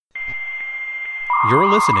You're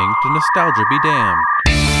listening to Nostalgia Be Damned.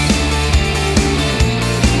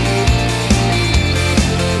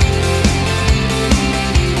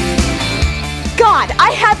 God,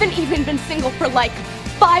 I haven't even been single for like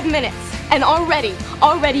 5 minutes. And already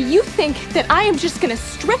you think that I am just gonna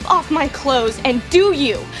strip off my clothes and do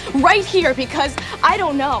you right here because I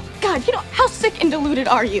don't know. God, how sick and deluded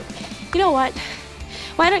are you? You know what?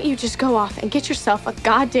 Why don't you just go off and get yourself a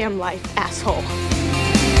goddamn life, asshole?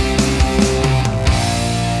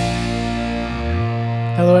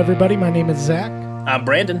 Hello, everybody. My name is Zach. I'm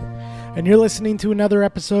Brandon. And you're listening to another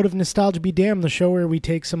episode of Nostalgia Be Damned, the show where we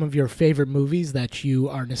take some of your favorite movies that you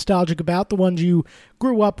are nostalgic about, the ones you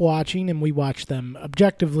grew up watching, and we watch them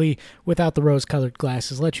objectively without the rose-colored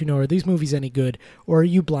glasses. Let you know, are these movies any good, or are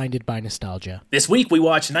you blinded by nostalgia? This week we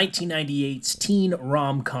watched 1998's teen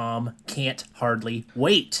rom-com, Can't Hardly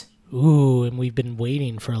Wait. Ooh, and we've been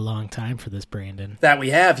waiting for a long time for this, Brandon. That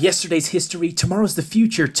we have. Yesterday's history, tomorrow's the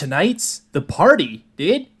future, tonight's the party,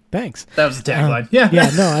 dude. Thanks. That was the tagline. Yeah,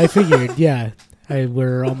 no, I figured, yeah.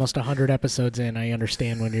 We're almost 100 episodes in. I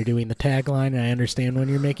understand when you're doing the tagline, and I understand when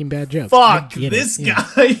you're making bad jokes. Fuck, this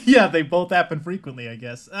guy. Yeah, they both happen frequently, I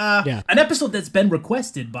guess. Yeah. An episode that's been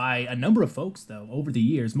requested by a number of folks, though, over the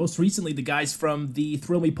years. Most recently, the guys from the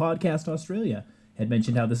Thrill Me Podcast Australia had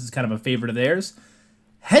mentioned how this is kind of a favorite of theirs.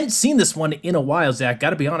 Hadn't seen this one in a while, Zach.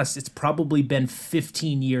 Gotta be honest, it's probably been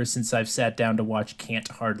 15 years since I've sat down to watch Can't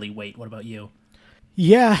Hardly Wait. What about you?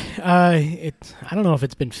 Yeah, I don't know if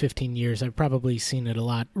it's been 15 years. I've probably seen it a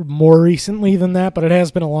lot more recently than that, but it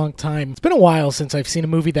has been a long time. It's been a while since I've seen a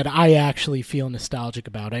movie that I actually feel nostalgic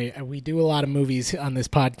about. We do a lot of movies on this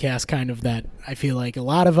podcast kind of that I feel like a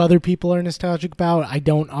lot of other people are nostalgic about. I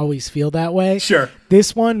don't always feel that way. Sure.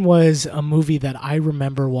 This one was a movie that I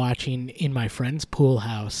remember watching in my friend's pool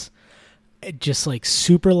house. Just like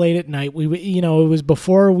super late at night. It was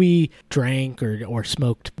before we drank or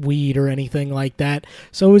smoked weed or anything like that.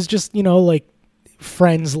 So it was just, like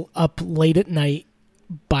friends up late at night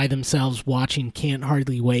by themselves watching Can't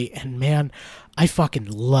Hardly Wait. And man, I fucking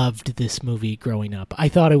loved this movie growing up. I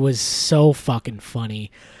thought it was so fucking funny.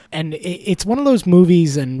 And it's one of those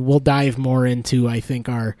movies, and we'll dive more into, I think,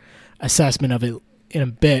 our assessment of it in a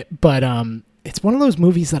bit. But, it's one of those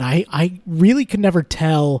movies that I really could never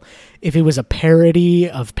tell if it was a parody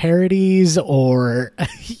of parodies or,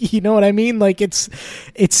 you know what I mean? Like it's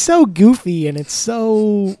so goofy and it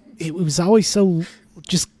was always so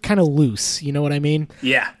just kind of loose. You know what I mean?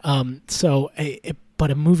 Yeah.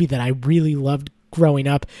 But a movie that I really loved growing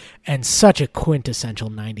up and such a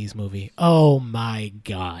quintessential 90s movie. Oh my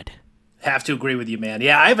God. Have to agree with you, man.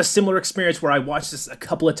 Yeah, I have a similar experience where I watched this a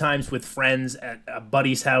couple of times with friends at a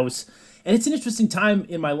buddy's house. And it's an interesting time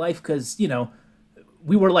in my life because,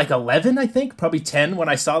 we were like 11, I think, probably 10 when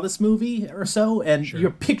I saw this movie or so. And Sure.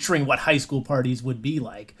 You're picturing what high school parties would be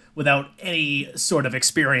like without any sort of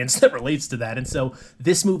experience that relates to that. And so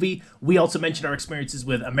this movie, we also mentioned our experiences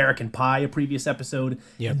with American Pie, a previous episode.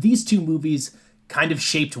 Yep. And these two movies kind of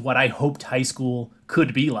shaped what I hoped high school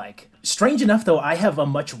could be like. Strange enough, though, I have a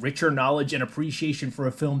much richer knowledge and appreciation for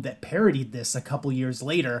a film that parodied this a couple years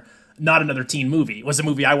later. Not Another Teen Movie. It was a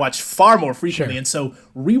movie I watched far more frequently. Sure. And so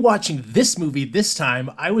rewatching this movie this time,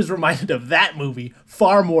 I was reminded of that movie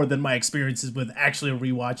far more than my experiences with actually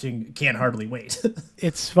rewatching Can't Hardly Wait.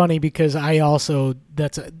 It's funny because I also,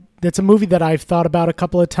 that's a movie that I've thought about a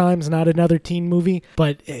couple of times, Not Another Teen Movie,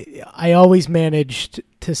 but I always managed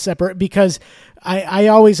to separate because I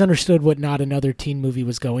always understood what Not Another Teen Movie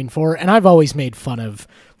was going for. And I've always made fun of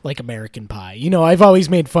like American Pie. I've always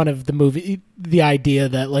made fun of the movie, the idea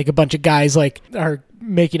that like a bunch of guys like are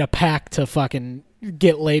making a pact to fucking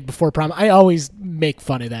get laid before prom. I always make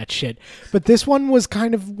fun of that shit. But this one was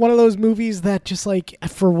kind of one of those movies that just like,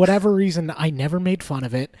 for whatever reason, I never made fun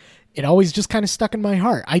of it. It always just kind of stuck in my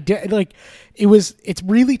heart. It's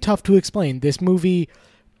really tough to explain. This movie,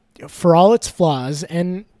 for all its flaws,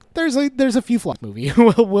 and there's a few flaws in the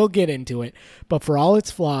movie. We'll get into it. But for all its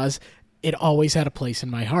flaws, it always had a place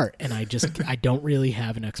in my heart, and I don't really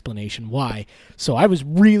have an explanation why. So I was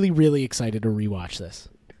really, really excited to rewatch this.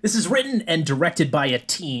 This is written and directed by a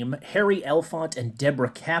team, Harry Elfont and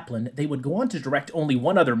Deborah Kaplan. They would go on to direct only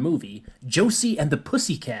one other movie, Josie and the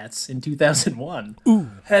Pussycats, in 2001.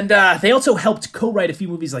 Ooh. And they also helped co-write a few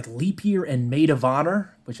movies like Leap Year and Maid of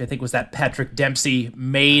Honor, which I think was that Patrick Dempsey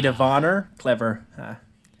Maid of Honor. Clever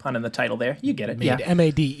pun in the title there. You get it. Made yeah.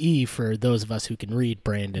 MADE for those of us who can read,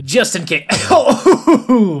 Brandon. Just in case.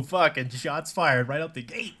 Oh, fucking shots fired right out the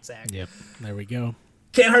gate, Zach. Yep, there we go.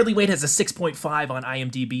 Can't Hardly Wait has a 6.5 on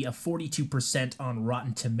IMDb, a 42% on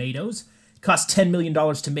Rotten Tomatoes. Cost $10 million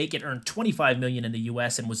to make it, earned $25 million in the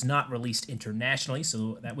US, and was not released internationally,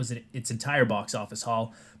 so that was its entire box office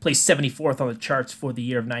haul. Placed 74th on the charts for the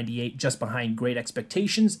year of 98, just behind Great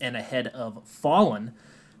Expectations and ahead of Fallen.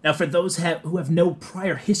 Now, for those who have no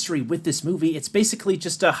prior history with this movie, it's basically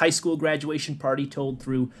just a high school graduation party told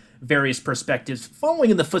through various perspectives, following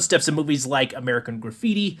in the footsteps of movies like American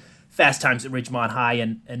Graffiti, Fast Times at Ridgemont High,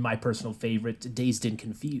 and my personal favorite, Dazed and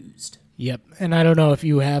Confused. Yep, and I don't know if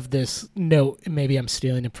you have this note. Maybe I'm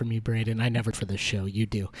stealing it from you, Brandon. I never for this show. You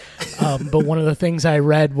do. But one of the things I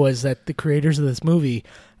read was that the creators of this movie,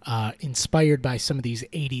 inspired by some of these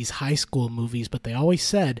 80s high school movies, but they always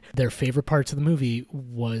said their favorite parts of the movie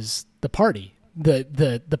was the party,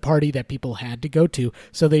 the party that people had to go to.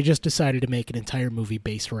 So they just decided to make an entire movie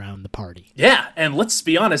based around the party. Yeah, and let's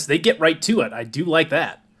be honest, they get right to it. I do like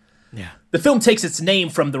that. Yeah. The film takes its name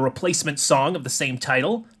from the replacement song of the same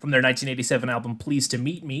title from their 1987 album Pleased to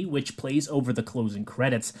Meet Me, which plays over the closing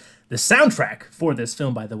credits. The soundtrack for this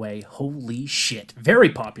film, by the way, holy shit, very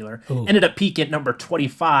popular. Ooh. Ended up peaking at number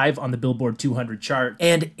 25 on the Billboard 200 chart.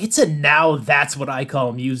 And it's a now that's what I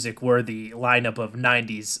call music-worthy lineup of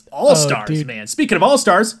 90s all-stars, man. Speaking of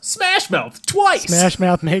all-stars, Smash Mouth, twice! Smash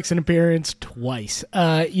Mouth makes an appearance twice.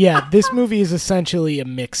 Yeah, this movie is essentially a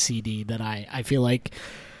mix CD that I feel like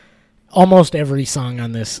almost every song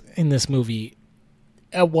in this movie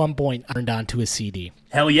at one point turned onto a CD.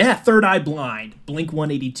 Hell yeah. Third Eye Blind,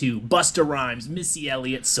 Blink-182, Busta Rhymes, Missy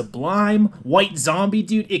Elliott, Sublime, White Zombie,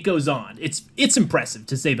 dude, it goes on. It's impressive,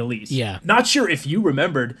 to say the least. Yeah. Not sure if you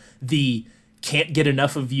remembered the Can't Get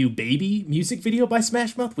Enough of You Baby music video by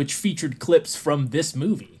Smash Mouth, which featured clips from this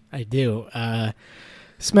movie. I do.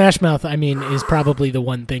 Smash Mouth, I mean, is probably the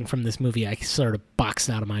one thing from this movie I sort of boxed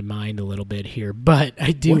out of my mind a little bit here, but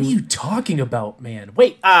I do. What are you talking about, man?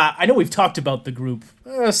 Wait, I know we've talked about the group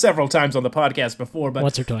several times on the podcast before, but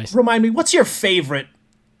once or twice. Remind me, what's your favorite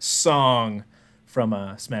song from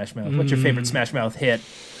Smash Mouth? What's your favorite Smash Mouth hit?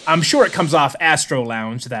 I'm sure it comes off Astro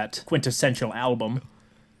Lounge, that quintessential album.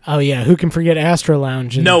 Oh yeah, who can forget Astro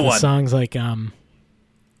Lounge? And no the one. Songs like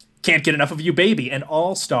Can't Get Enough of You Baby and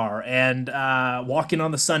All Star, and Walking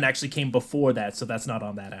on the Sun actually came before that, so that's not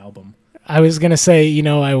on that album. I was going to say,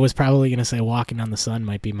 I was probably going to say Walking on the Sun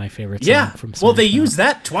might be my favorite song from Smash well, they Mouth. use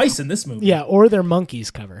that twice in this movie. Yeah, or their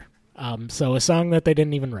Monkeys cover. So a song that they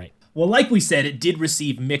didn't even write. Well, like we said, it did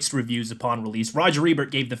receive mixed reviews upon release. Roger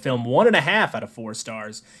Ebert gave the film 1.5 out of 4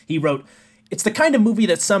 stars. He wrote, "It's the kind of movie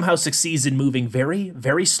that somehow succeeds in moving very,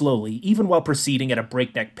 very slowly, even while proceeding at a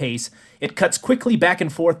breakneck pace. It cuts quickly back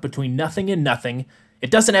and forth between nothing and nothing.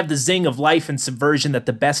 It doesn't have the zing of life and subversion that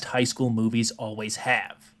the best high school movies always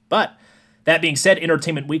have." But that being said,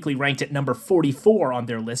 Entertainment Weekly ranked it number 44 on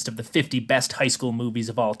their list of the 50 best high school movies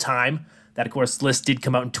of all time. That, of course, list did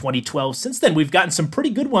come out in 2012. Since then, we've gotten some pretty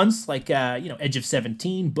good ones, like Edge of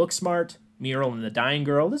 17, Booksmart, Mural and the Dying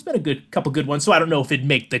Girl. There's been a couple good ones, so I don't know if it'd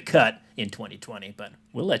make the cut in 2020, but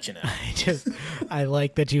we'll let you know. I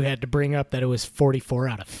like that you had to bring up that it was 44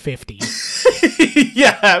 out of 50.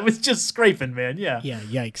 Yeah, it was just scraping, man, yeah. Yeah,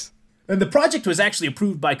 yikes. And the project was actually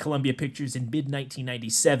approved by Columbia Pictures in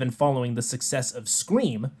mid-1997 following the success of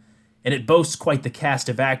Scream, and it boasts quite the cast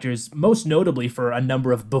of actors, most notably for a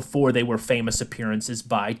number of before-they-were-famous appearances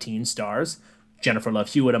by teen stars. Jennifer Love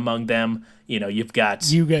Hewitt among them. You've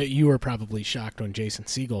got... You were probably shocked when Jason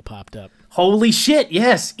Segel popped up. Holy shit,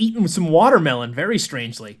 yes. Eating some watermelon, very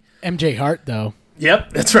strangely. MJ Hart, though.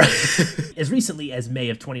 Yep, that's right. As recently as May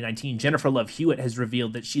of 2019, Jennifer Love Hewitt has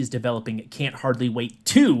revealed that she's developing Can't Hardly Wait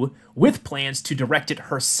 2 with plans to direct it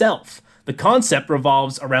herself. The concept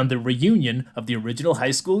revolves around the reunion of the original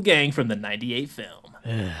high school gang from the 98 film.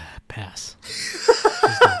 Pass.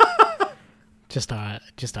 Just a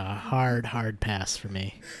hard pass for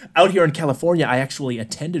me. Out here in California, I actually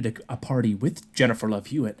attended a party with Jennifer Love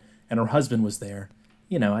Hewitt, and her husband was there.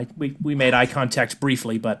 We made eye contact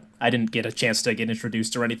briefly, but I didn't get a chance to get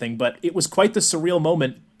introduced or anything. But it was quite the surreal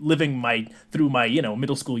moment living through my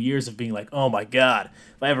middle school years of being like, oh my God,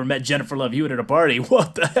 if I ever met Jennifer Love Hewitt at a party,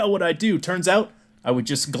 what the hell would I do? Turns out I would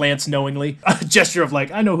just glance knowingly, a gesture of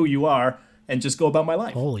like, I know who you are, and just go about my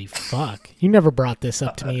life. Holy fuck. You never brought this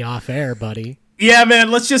up to me off air, buddy. Yeah,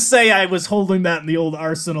 man, let's just say I was holding that in the old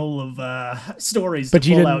arsenal of stories. But to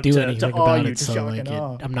you pull didn't out do to anything awe about you, it, to so shock like and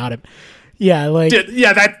awe. I'm not a... Yeah, like...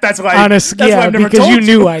 That's why honest, that's why I've never because told you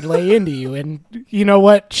knew I'd lay into you. And you know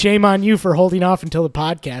what? Shame on you for holding off until the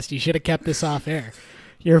podcast. You should have kept this off air.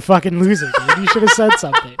 You're a fucking loser, dude. You should have said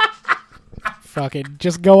something. Fucking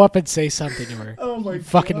just go up and say something to her. Oh my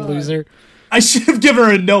fucking God. Loser. I should have given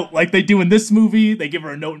her a note like they do in this movie. They give her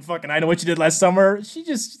a note in fucking I Know What You Did Last Summer. She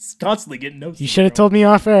just constantly getting notes. You should have told me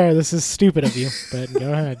off air. This is stupid of you, but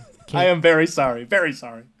go ahead. I am very sorry. Very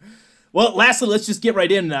sorry. Well, lastly, let's just get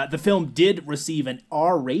right in. The film did receive an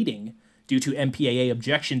R rating due to MPAA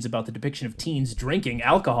objections about the depiction of teens drinking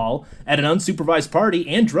alcohol at an unsupervised party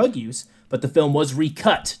and drug use, but the film was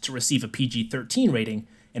recut to receive a PG-13 rating,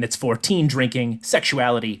 and it's for teen drinking,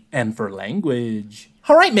 sexuality, and for language.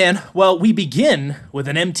 All right, man. Well, we begin with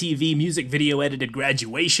an MTV music video edited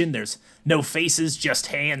graduation. There's no faces, just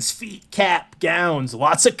hands, feet, cap, gowns,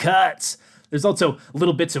 lots of cuts. There's also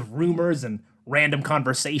little bits of rumors and random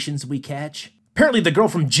conversations we catch. Apparently, the girl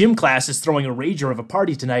from gym class is throwing a rager of a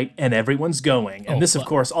party tonight, and everyone's going. And this, of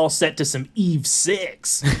course, all set to some Eve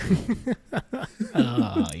 6.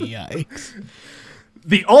 Oh, yikes.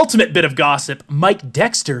 The ultimate bit of gossip, Mike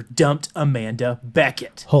Dexter dumped Amanda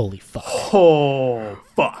Beckett. Holy fuck. Oh,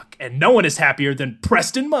 fuck. And no one is happier than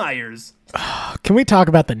Preston Myers. Can we talk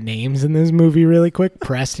about the names in this movie really quick?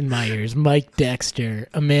 Preston Myers, Mike Dexter,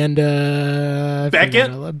 Amanda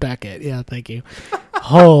Beckett. Yeah, thank you.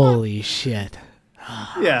 Holy shit.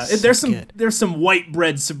 Yeah, so there's some white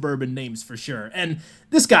bread suburban names for sure. And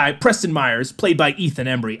this guy, Preston Myers, played by Ethan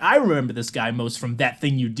Embry. I remember this guy most from That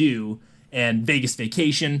Thing You Do and Vegas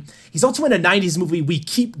Vacation. He's also in a 90s movie we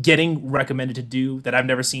keep getting recommended to do that I've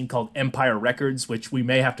never seen called Empire Records, which we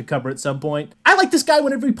may have to cover at some point. I like this guy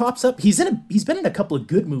whenever he pops up. He's been in a couple of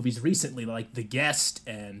good movies recently, like The Guest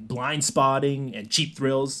and Blind Spotting and Cheap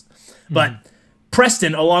Thrills. But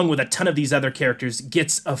Preston, along with a ton of these other characters,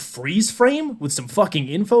 gets a freeze frame with some fucking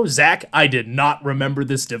info. Zach, I did not remember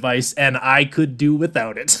this device, and I could do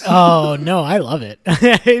without it. Oh, no, I love it.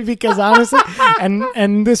 Because honestly,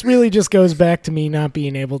 and this really just goes back to me not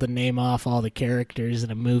being able to name off all the characters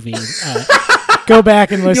in a movie. Go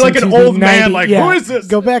back and listen You're like to an the old man, like, who is this?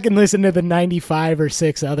 Go back and listen to the 95 or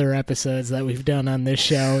 6 other episodes that we've done on this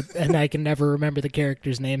show, and I can never remember the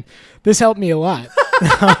character's name. This helped me a lot.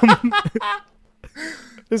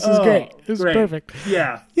 This is great. This is perfect.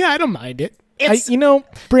 Yeah. Yeah, I don't mind it.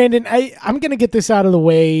 Brandon, I'm going to get this out of the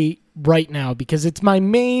way right now because it's my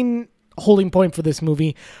main holding point for this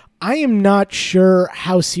movie. I am not sure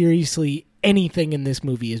how seriously anything in this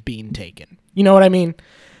movie is being taken. You know what I mean?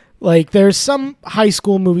 Like, there's some high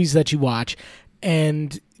school movies that you watch,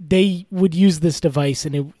 and they would use this device,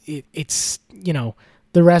 and it's, you know,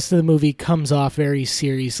 the rest of the movie comes off very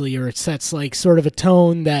seriously, or it sets, like, sort of a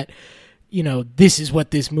tone that, you know, this is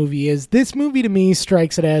what this movie is. This movie to me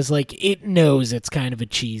strikes it as like it knows it's kind of a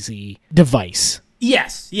cheesy device.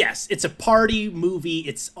 Yes. It's a party movie.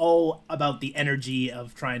 It's all about the energy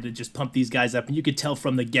of trying to just pump these guys up. And you could tell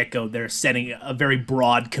from the get-go they're setting a very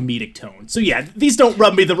broad comedic tone. So yeah, these don't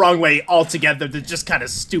rub me the wrong way altogether. They're just kind of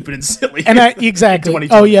stupid and silly. And exactly.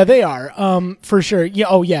 Oh yeah, they are. For sure. Yeah.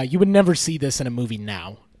 Oh yeah, you would never see this in a movie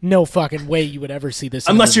now. No fucking way you would ever see this.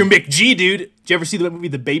 Unless you're Mick G, dude. Did you ever see the movie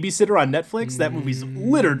The Babysitter on Netflix? That movie's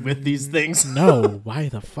littered with these things. No. Why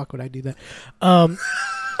the fuck would I do that?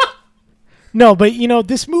 No, but, you know,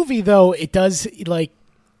 this movie, though, it does, like,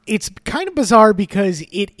 it's kind of bizarre because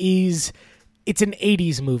it's an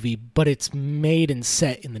 80s movie, but it's made and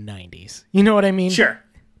set in the 90s. You know what I mean? Sure.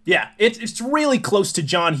 Yeah. It's really close to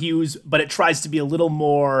John Hughes, but it tries to be a little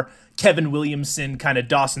more Kevin Williamson, kind of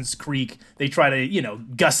Dawson's Creek. They try to, you know,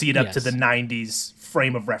 gussy it up to the 90s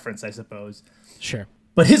frame of reference, I suppose. Sure.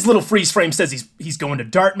 But his little freeze frame says he's going to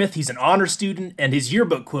Dartmouth, he's an honor student, and his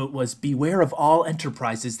yearbook quote was, "Beware of all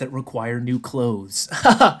enterprises that require new clothes."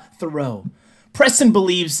 Thoreau. Preston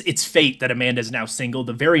believes it's fate that Amanda's now single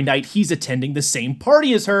the very night he's attending the same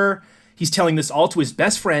party as her. He's telling this all to his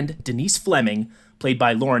best friend, Denise Fleming, played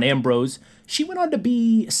by Lauren Ambrose. She went on to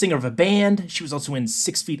be a singer of a band. She was also in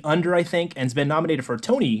 6 Feet Under, I think, and has been nominated for a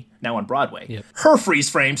Tony, now on Broadway. Yep. Her freeze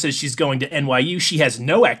frame says she's going to NYU. She has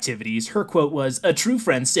no activities. Her quote was, "A true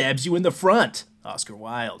friend stabs you in the front." Oscar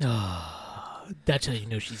Wilde. That's how you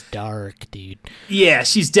know she's dark, dude. Yeah,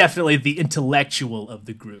 she's definitely the intellectual of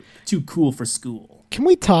the group. Too cool for school. Can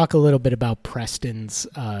we talk a little bit about Preston's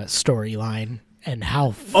storyline and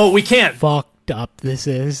how we can. Fucked up this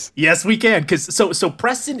is? Yes, we can. Because so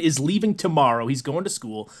Preston is leaving tomorrow. He's going to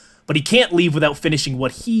school, but he can't leave without finishing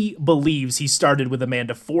what he believes he started with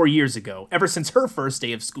Amanda 4 years ago, ever since her first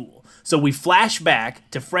day of school. So we flash back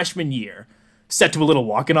to freshman year, set to a little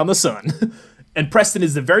Walking on the Sun. And Preston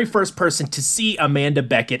is the very first person to see Amanda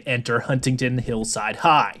Beckett enter Huntington Hillside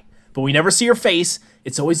High. But we never see her face.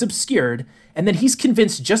 It's always obscured. And then he's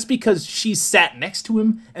convinced just because she's sat next to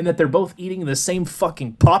him and that they're both eating the same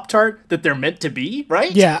fucking Pop-Tart that they're meant to be,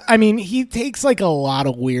 right? Yeah, I mean, he takes like a lot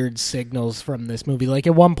of weird signals from this movie. Like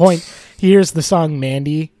at one point, he hears the song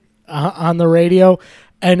Mandy on the radio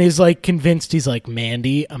and is like convinced. He's like,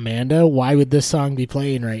 Mandy, Amanda, why would this song be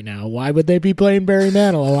playing right now? Why would they be playing Barry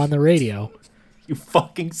Manilow on the radio? You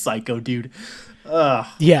fucking psycho, dude.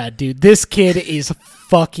 Yeah, dude, this kid is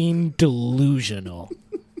fucking delusional.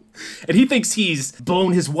 And he thinks he's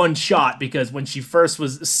blown his one shot because when she first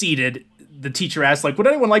was seated, the teacher asked, like, would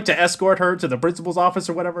anyone like to escort her to the principal's office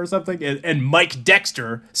or whatever or something? And Mike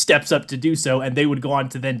Dexter steps up to do so, and they would go on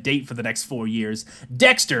to then date for the next 4 years.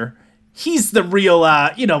 Dexter, he's the real,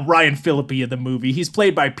 Ryan Phillippe of the movie. He's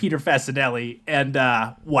played by Peter Facinelli, and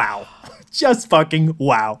wow. Just fucking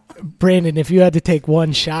wow. Brandon, if you had to take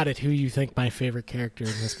one shot at who you think my favorite character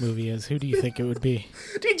in this movie is, who do you think it would be?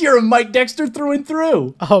 Dude, you're a Mike Dexter through and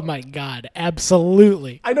through. Oh my God,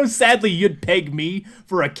 absolutely. I know sadly you'd peg me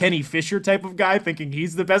for a Kenny Fisher type of guy thinking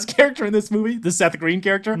he's the best character in this movie, the Seth Green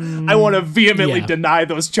character. I want to vehemently deny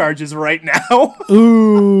those charges right now.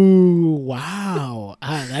 Ooh, wow.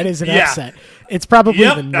 That is an upset. It's probably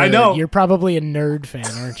the nerd. I know. You're probably a nerd fan,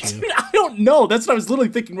 aren't you? I don't know. That's what I was literally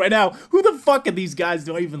thinking right now. Who the fuck are these guys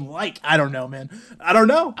do I even like? I don't know, man. I don't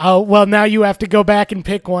know. Oh, well, now you have to go back and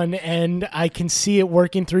pick one, and I can see it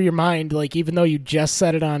working through your mind. Like, even though you just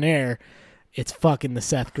said it on air, it's fucking the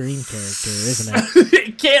Seth Green character, isn't it?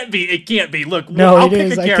 It can't be. It can't be. Look, No, I'll it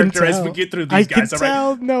pick is. a I can character tell. as we get through these guys. I can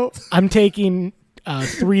tell. No, I'm taking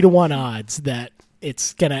 3-1 odds that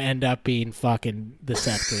it's gonna end up being fucking the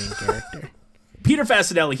Seth Green character. Peter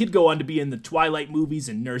Facinelli, he'd go on to be in the Twilight movies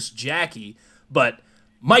and Nurse Jackie, but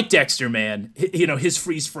Mike Dexter, man, his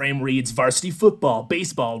freeze frame reads varsity football,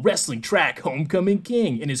 baseball, wrestling, track, homecoming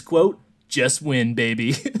king, and his quote, just win,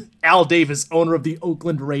 baby. Al Davis, owner of the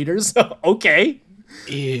Oakland Raiders. Okay.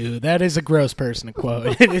 Ew, that is a gross person to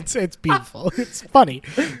quote. It's beautiful. It's funny.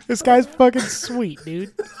 This guy's fucking sweet,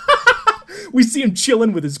 dude. We see him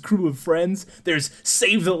chilling with his crew of friends. There's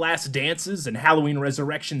Save the Last Dances and Halloween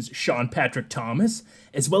Resurrection's Sean Patrick Thomas,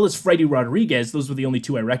 as well as Freddy Rodriguez. Those were the only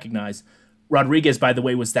two I recognize. Rodriguez, by the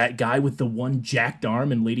way, was that guy with the one jacked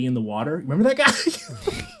arm in Lady in the Water. Remember that guy?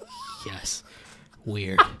 Yes.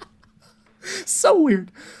 Weird. So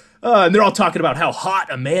weird. And they're all talking about how hot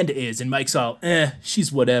Amanda is, and Mike's all,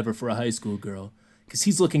 she's whatever for a high school girl, because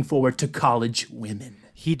he's looking forward to college women.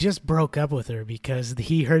 He just broke up with her because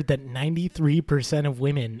he heard that 93% of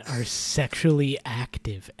women are sexually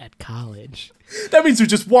active at college. That means they're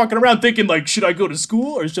just walking around thinking, like, should I go to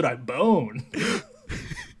school or should I bone?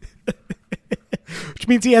 Which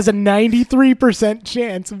means he has a 93%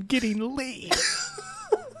 chance of getting laid.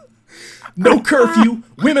 No curfew,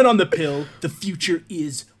 women on the pill, the future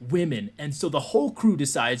is women. And so the whole crew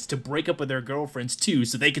decides to break up with their girlfriends too,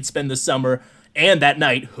 so they could spend the summer and that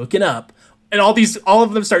night hooking up. And all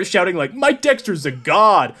of them start shouting like, Mike Dexter's a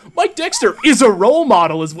god. Mike Dexter is a role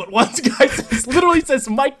model is what one guy says. Literally says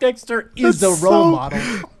Mike Dexter is a role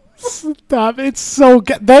model. Stop. It's so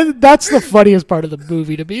good. That's the funniest part of the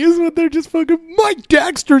movie to me is when they're just fucking, Mike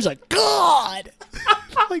Dexter's a god.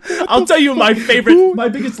 Like, I'll tell you my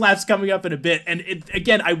biggest laughs coming up in a bit. And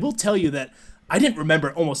again, I will tell you that I didn't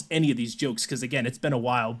remember almost any of these jokes because, again, it's been a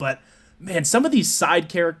while. But, man, some of these side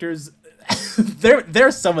characters,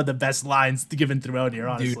 they're some of the best lines given throughout here,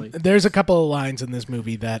 honestly. Dude, there's a couple of lines in this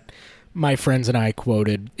movie that my friends and I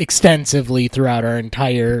quoted extensively throughout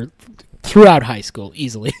high school,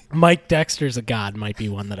 easily. Mike Dexter's a god might be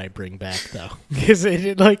one that I bring back, though. Because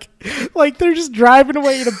like they're just driving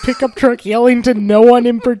away in a pickup truck yelling to no one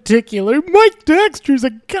in particular, Mike Dexter's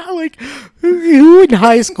a god. Like, who in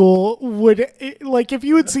high school would, like, if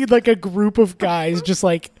you had seen, like, a group of guys just,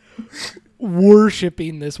 like,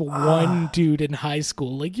 worshipping this one dude in high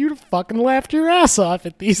school, like, you'd have fucking laughed your ass off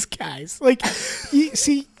at these guys. Like, you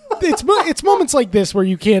see, it's moments like this where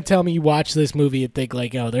you can't tell me you watch this movie and think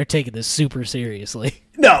like, oh, they're taking this super seriously.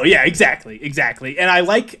 No, yeah, exactly. And I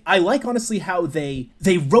like honestly how they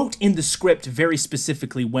wrote in the script very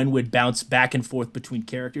specifically when would bounce back and forth between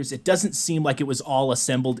characters. It doesn't seem like it was all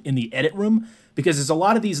assembled in the edit room because there's a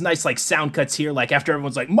lot of these nice like sound cuts here. Like after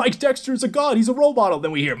everyone's like, Mike Dexter's a god, he's a role model.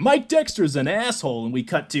 Then we hear Mike Dexter's an asshole, and we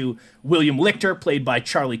cut to William Lichter, played by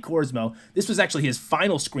Charlie Korsmo. This was actually his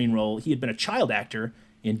final screen role. He had been a child actor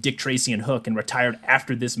in Dick Tracy and Hook and retired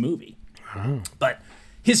after this movie. Oh. But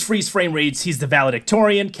his freeze frame reads, he's the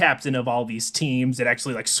valedictorian, captain of all these teams. It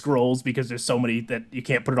actually like scrolls because there's so many that you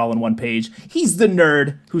can't put it all in one page. He's the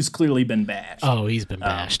nerd who's clearly been bashed. Oh, he's been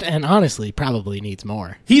bashed. And honestly, probably needs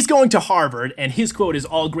more. He's going to Harvard, and his quote is,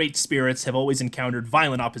 all great spirits have always encountered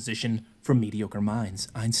violent opposition from mediocre minds.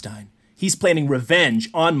 Einstein. He's planning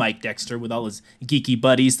revenge on Mike Dexter with all his geeky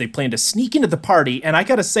buddies. They plan to sneak into the party, and I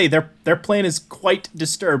gotta say, their plan is quite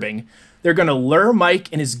disturbing. They're gonna lure Mike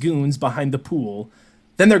and his goons behind the pool.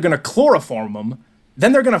 Then they're gonna chloroform them.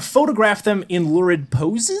 Then they're gonna photograph them in lurid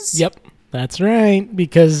poses. Yep. That's right,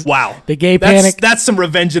 because Wow. the gay panic. That's some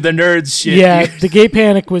Revenge of the Nerds shit. Yeah, dude. the gay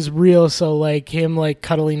panic was real. So like him like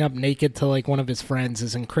cuddling up naked to like one of his friends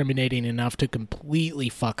is incriminating enough to completely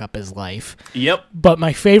fuck up his life. Yep. But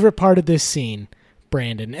my favorite part of this scene,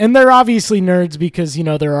 Brandon, and they're obviously nerds because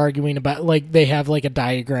they're arguing about like they have like a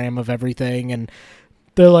diagram of everything and.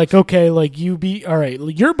 They're like, okay, like all right,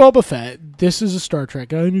 you're Boba Fett. This is a Star Trek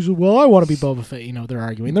guy. And he's like, well, I want to be Boba Fett. They're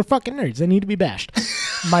arguing. They're fucking nerds. They need to be bashed.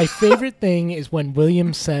 My favorite thing is when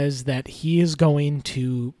William says that he is going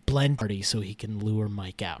to blend party so he can lure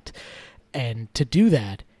Mike out. And to do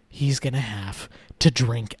that, he's going to have to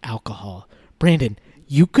drink alcohol. Brandon,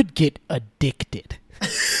 you could get addicted.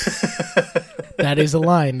 That is a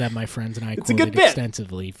line that my friends and I quoted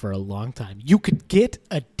extensively for a long time. You could get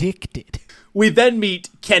addicted. We then meet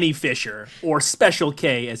Kenny Fisher, or Special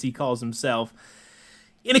K as he calls himself.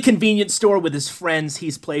 In a convenience store with his friends,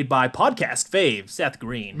 he's played by podcast fave, Seth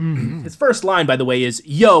Green. Mm-hmm. His first line, by the way, is,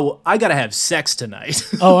 "Yo, I gotta have sex tonight."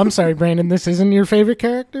 Oh, I'm sorry, Brandon. This isn't your favorite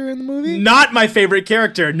character in the movie? Not my favorite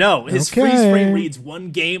character, no. His freeze frame reads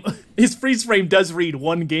one game. His freeze frame does read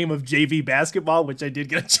one game of JV basketball, which I did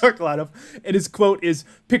get a chuckle out of. And his quote is,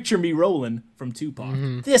 "Picture me rolling" from Tupac.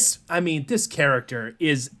 Mm-hmm. This character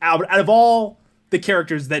is, out of all the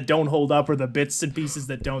characters that don't hold up or the bits and pieces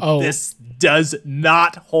that don't, this does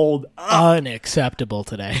not hold up. Unacceptable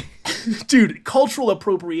today. Dude, cultural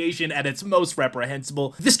appropriation at its most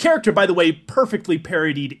reprehensible. This character, by the way, perfectly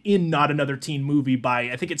parodied in Not Another Teen Movie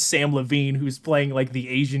by, I think it's Sam Levine, who's playing like the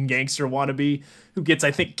Asian gangster wannabe, who gets,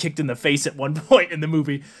 I think, kicked in the face at one point in the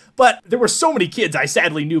movie. But there were so many kids I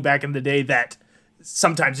sadly knew back in the day that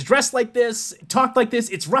sometimes dressed like this, talked like this.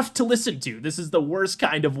 It's rough to listen to. This is the worst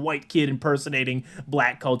kind of white kid impersonating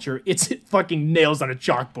black culture. It fucking nails on a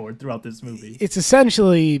chalkboard throughout this movie. It's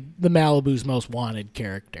essentially the Malibu's Most Wanted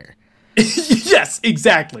character. Yes,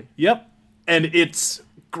 exactly. Yep. And it's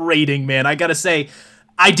grating, man. I gotta say,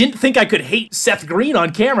 I didn't think I could hate Seth Green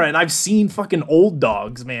on camera, and I've seen fucking Old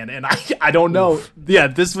Dogs, man, and I don't know. Oof. Yeah,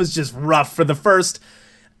 this was just rough for the first...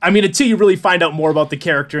 until you really find out more about the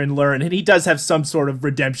character and learn, and he does have some sort of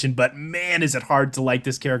redemption, but man, is it hard to like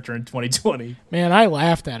this character in 2020. Man, I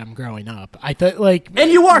laughed at him growing up. I thought,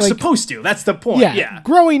 and you are supposed to. That's the point. Yeah.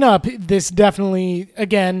 Growing up, this definitely,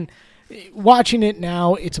 again, watching it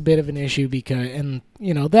now, it's a bit of an issue because,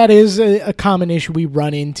 that is a common issue we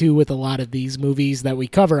run into with a lot of these movies that we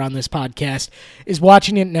cover on this podcast, is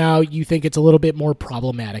watching it now, you think it's a little bit more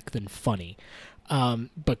problematic than funny.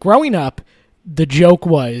 But growing up, the joke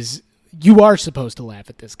was, you are supposed to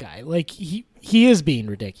laugh at this guy. Like, he is being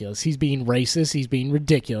ridiculous. He's being racist. He's being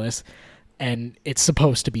ridiculous. And it's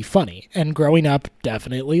supposed to be funny. And growing up,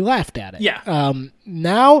 definitely laughed at it. Yeah.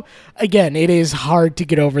 Now, again, it is hard to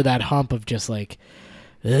get over that hump of just like,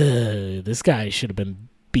 this guy should have been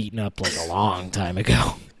beaten up like a long time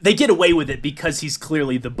ago. They get away with it because he's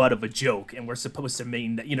clearly the butt of a joke, and we're supposed to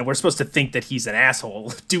we're supposed to think that he's an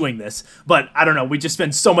asshole doing this. But I don't know, we just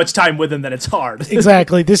spend so much time with him that it's hard.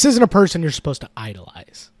 Exactly. This isn't a person you're supposed to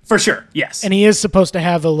idolize. For sure, yes. And he is supposed to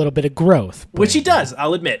have a little bit of growth. Which he does,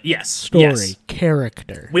 I'll admit, yes. Story,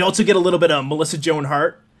 character. We also get a little bit of Melissa Joan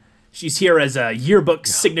Hart. She's here as a yearbook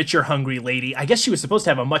signature hungry lady. I guess she was supposed to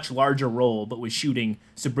have a much larger role, but was shooting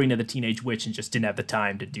Sabrina the Teenage Witch and just didn't have the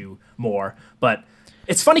time to do more. But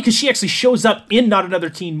it's funny because she actually shows up in Not Another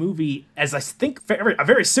Teen Movie as, I think, a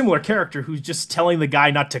very similar character who's just telling the guy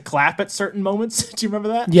not to clap at certain moments. Do you remember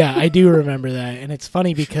that? Yeah, I do remember that. And it's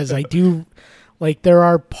funny because I do... Like, there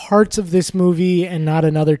are parts of this movie and Not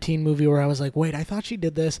Another Teen Movie where I was like, wait, I thought she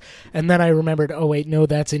did this. And then I remembered, oh, wait, no,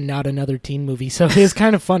 that's in Not Another Teen Movie. So it is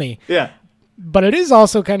kind of funny. Yeah. But it is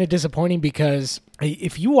also kind of disappointing because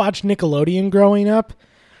if you watch Nickelodeon growing up,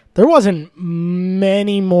 there wasn't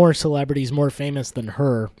many more celebrities more famous than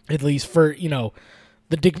her, at least for,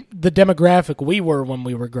 the demographic we were when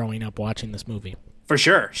we were growing up watching this movie. For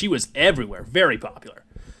sure. She was everywhere. Very popular.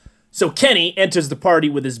 So Kenny enters the party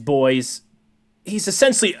with his boys. He's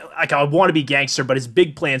essentially like a wannabe gangster, but his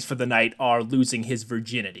big plans for the night are losing his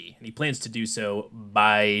virginity, and he plans to do so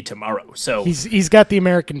by tomorrow. So he's got the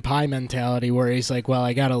American Pie mentality where he's like, well,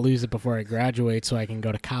 I got to lose it before I graduate so I can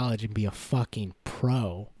go to college and be a fucking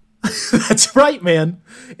pro. That's right, man.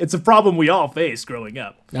 It's a problem we all face growing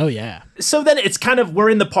up. Oh, yeah. So then it's kind of, we're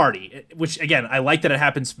in the party, which, again, I like that it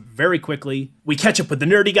happens very quickly. We catch up with the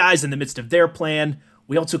nerdy guys in the midst of their plan.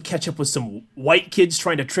 We also catch up with some white kids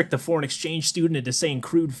trying to trick the foreign exchange student into saying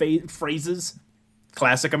crude phrases.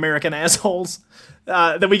 Classic American assholes.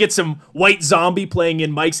 Then we get some white zombie playing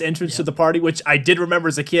in Mike's entrance to the party, which I did remember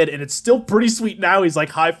as a kid, and it's still pretty sweet now. He's like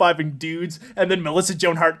high-fiving dudes, and then Melissa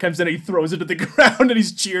Joan Hart comes in and he throws it to the ground, and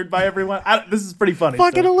he's cheered by everyone. This is pretty funny.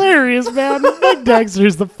 Fucking hilarious, man. Mike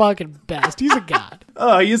Dexter's the fucking best. He's a god.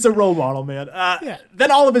 Oh, he is a role model, man.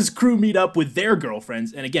 Then all of his crew meet up with their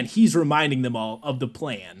girlfriends, and again, he's reminding them all of the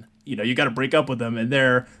plan. You know, you got to break up with them,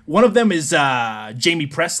 and one of them is Jamie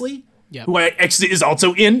Presley, who actually is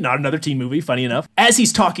also in Not Another Teen Movie, funny enough. As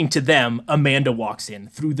he's talking to them, Amanda walks in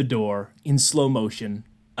through the door in slow motion.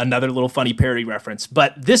 Another little funny parody reference.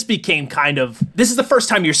 But this became this is the first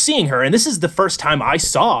time you're seeing her, and this is the first time I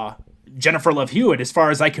saw Jennifer Love Hewitt, as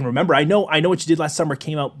far as I can remember. I know What You Did Last Summer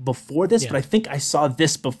came out before this, but I think I saw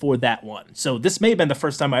this before that one. So this may have been the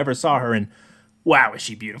first time I ever saw her, and wow, is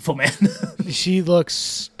she beautiful, man. She looks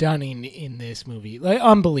stunning in this movie. Like,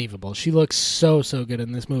 unbelievable. She looks so good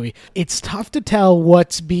in this movie. It's tough to tell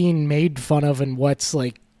what's being made fun of and what's,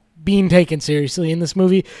 like, being taken seriously in this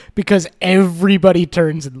movie because everybody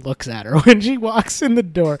turns and looks at her when she walks in the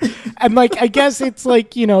door. And, like, I guess it's,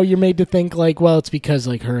 like, you know, you're made to think, like, well, it's because,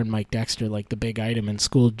 like, her and Mike Dexter, like, the big item in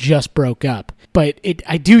school just broke up. But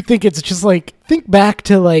I do think it's just, like, think back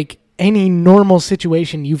to, like, any normal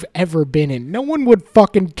situation you've ever been in. No one would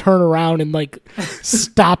fucking turn around and like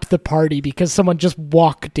stop the party because someone just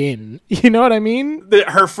walked in. You know what I mean?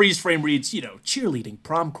 Her freeze frame reads, you know, cheerleading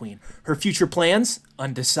prom queen. Her future plans,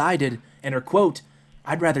 undecided. And her quote,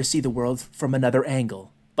 I'd rather see the world from another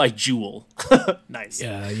angle, by Jewel. Nice.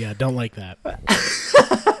 Yeah, don't like that.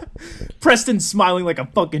 Preston's smiling like a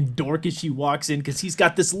fucking dork as she walks in because he's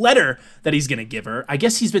got this letter that he's going to give her. I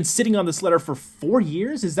guess he's been sitting on this letter for 4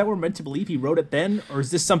 years. Is that what we're meant to believe? He wrote it then? Or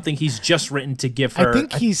is this something he's just written to give her? I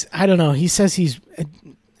think I don't know. He says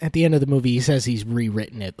at the end of the movie, he says he's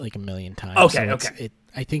rewritten it like a million times. Okay.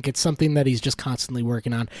 I think it's something that he's just constantly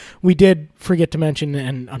working on. We did forget to mention,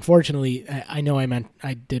 and unfortunately, I know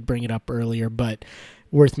I did bring it up earlier, but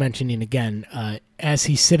worth mentioning again, as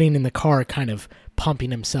he's sitting in the car kind of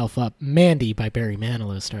pumping himself up, Mandy by Barry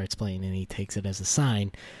Manilow starts playing, and he takes it as a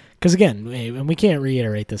sign. Because again, and we can't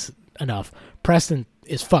reiterate this enough, Preston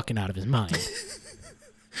is fucking out of his mind.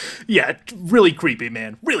 Yeah, really creepy,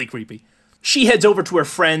 man. Really creepy. She heads over to her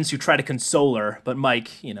friends who try to console her, but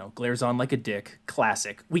Mike, you know, glares on like a dick.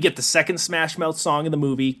 Classic. We get the second Smash Mouth song in the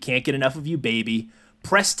movie, Can't Get Enough of You, Baby.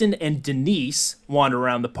 Preston and Denise wander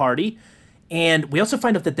around the party. And we also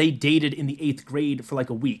find out that they dated in the 8th grade for like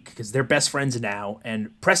a week because they're best friends now.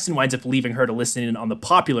 And Preston winds up leaving her to listen in on the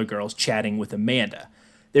popular girls chatting with Amanda.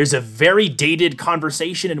 There's a very dated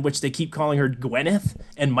conversation in which they keep calling her Gwyneth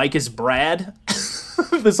and Mike is Brad.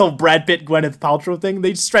 This whole Brad Pitt, Gwyneth Paltrow thing.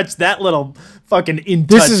 They stretched that little fucking in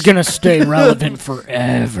touch. This is going to stay relevant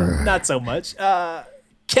forever. Not so much.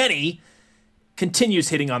 Kenny continues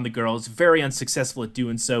hitting on the girls, very unsuccessful at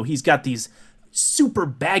doing so. He's got these super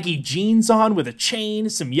baggy jeans on with a chain,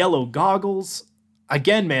 some yellow goggles.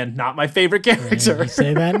 Again, man, not my favorite character. You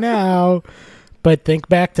say that now, but think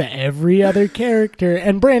back to every other character.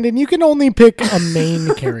 And Brandon, you can only pick a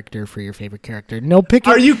main character for your favorite character. No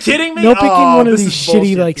picking. Are you kidding me? No picking one of these shitty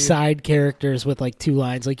bullshit, like dude. side characters with like 2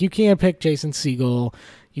 lines. Like you can't pick Jason Segel.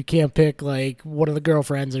 You can't pick like one of the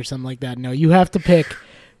girlfriends or something like that. No, you have to pick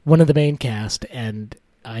one of the main cast. And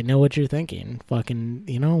I know what you're thinking. Fucking,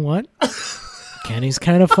 you know what? Kenny's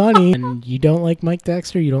kind of funny, and you don't like Mike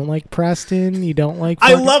Dexter, you don't like Preston, you don't like...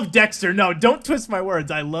 I love Dexter. No, don't twist my words.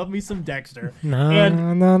 I love me some Dexter. No,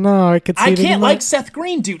 I could see I it in can't my- like Seth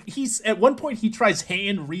Green, dude. He's at one point he tries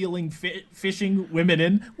hand reeling fishing women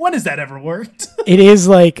in. When has that ever worked? It is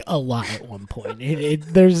like a lot at one point.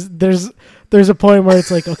 There's a point where it's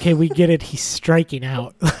like, okay, we get it. He's striking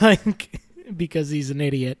out, like because he's an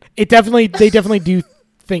idiot. They definitely do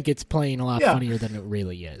think it's playing a lot funnier than it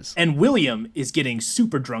really is. And William is getting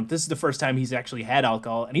super drunk. This is the first time he's actually had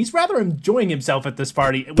alcohol, and he's rather enjoying himself at this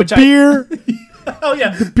party. Beer, oh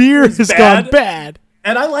yeah, the beer has gone bad.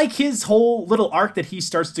 And I like his whole little arc that he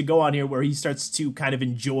starts to go on here, where he starts to kind of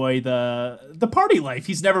enjoy the party life.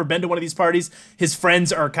 He's never been to one of these parties. His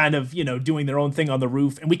friends are kind of, you know, doing their own thing on the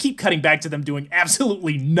roof, and we keep cutting back to them doing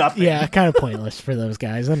absolutely nothing. Yeah, kind of pointless for those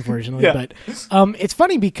guys, unfortunately. Yeah. But it's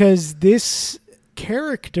funny because this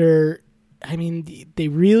character, I mean, they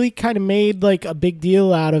really kind of made like a big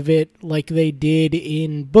deal out of it, like they did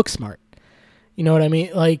in Booksmart. You know what I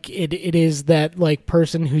mean? Like it is that like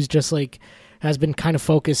person who's just like has been kind of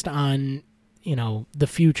focused on, you know, the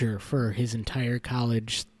future for his entire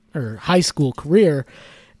college or high school career,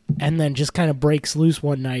 and then just kind of breaks loose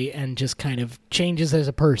one night and just kind of changes as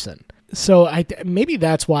a person. So maybe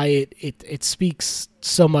that's why it speaks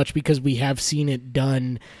so much, because we have seen it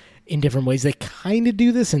done in different ways. They kind of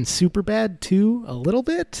do this in Superbad too, a little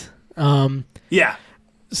bit. Yeah.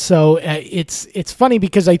 So it's funny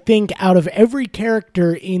because I think out of every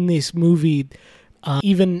character in this movie,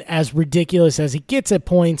 even as ridiculous as he gets at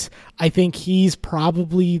points, I think he's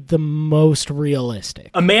probably the most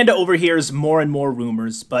realistic. Amanda overhears more and more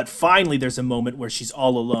rumors, but finally there's a moment where she's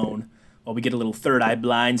all alone while we get a little Third Eye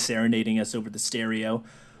Blind serenading us over the stereo.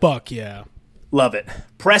 Fuck yeah. Love it.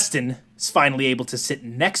 Preston is finally able to sit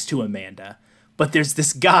next to Amanda, but there's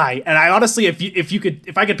this guy, and I honestly,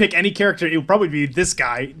 if I could pick any character, it would probably be this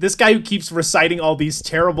guy. This guy who keeps reciting all these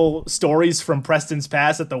terrible stories from Preston's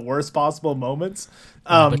past at the worst possible moments.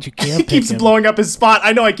 But you can't he keeps pick him. blowing up his spot.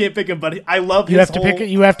 I know I can't pick him, but I love You his have to whole... pick.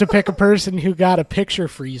 You have to pick a person who got a picture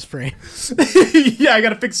freeze frame. Yeah, I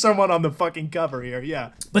gotta pick someone on the fucking cover here, yeah.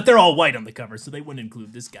 But they're all white on the cover, so they wouldn't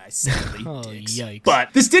include this guy, sadly. Oh, dicks. yikes.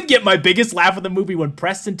 But this did get my biggest laugh of the movie when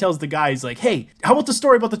Preston tells the guy, he's like, hey, how about the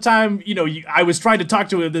story about the time, I was trying to talk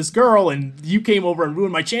to this girl and you came over and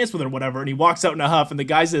ruined my chance with her or whatever, and he walks out in a huff and the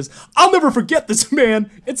guy says, I'll never forget this, man.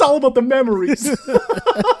 It's all about the memories.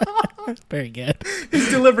 Very good. His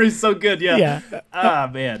delivery's so good, yeah. Yeah. Ah,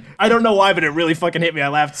 man. I don't know why, but it really fucking hit me. I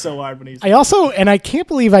laughed so hard when he's I can't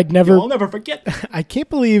believe I'd never. I'll never forget. I can't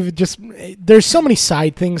believe there's so many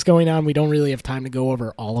side things going on. We don't really have time to go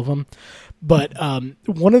over all of them. But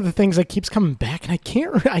one of the things that keeps coming back, and I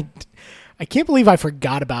can't believe I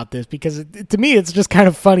forgot about this because to me it's just kind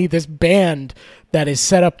of funny. This band that is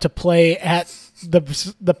set up to play at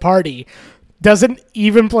the party doesn't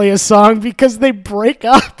even play a song because they break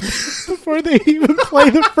up before they even play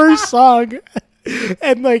the first song.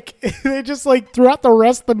 And they just throughout the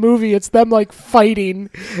rest of the movie, it's them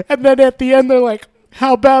fighting. And then at the end, they're like,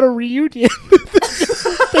 how about a reunion?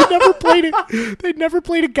 They never played it. They never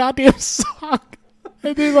played a goddamn song.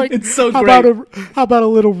 And they're like, it's so how great. How about a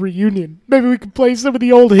little reunion? Maybe we can play some of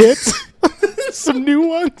the old hits, some new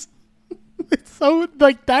ones. It's so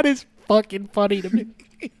that is fucking funny to me.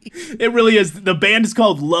 It really is. The band is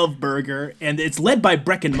called Love Burger, and it's led by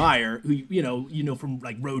Breckin Meyer, who you know from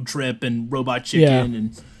Road Trip and Robot Chicken,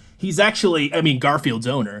 and he's actually, Garfield's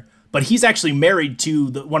owner, but he's actually married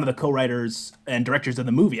to one of the co-writers and directors of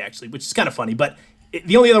the movie, actually, which is kind of funny. But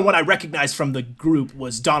the only other one I recognized from the group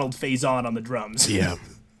was Donald Faison on the drums. Yeah,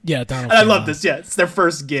 Donald. And I love this. Yeah, it's their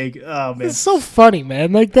first gig. Oh man, it's so funny,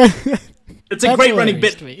 man. That. It's a great running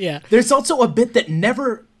bit. Yeah. There's also a bit that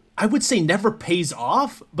never pays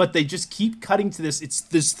off, but they just keep cutting to this.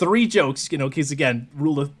 There's three jokes, because again,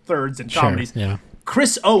 rule of thirds and comedies. Yeah.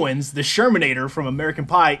 Chris Owens, the Shermanator from American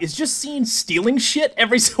Pie, is just seen stealing shit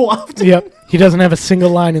every so often. Yep. He doesn't have a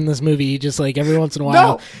single line in this movie. He just every once in a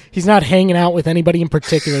while, he's not hanging out with anybody in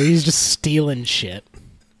particular. He's just stealing shit.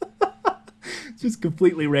 Just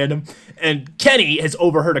completely random. And Kenny has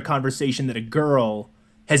overheard a conversation that a girl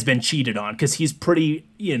has been cheated on because he's pretty,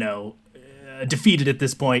 defeated at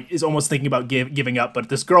this point, is almost thinking about giving up, but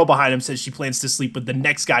this girl behind him says she plans to sleep with the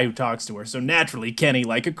next guy who talks to her. So naturally, Kenny,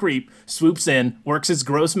 like a creep, swoops in, works his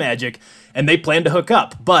gross magic, and they plan to hook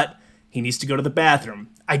up, but he needs to go to the bathroom.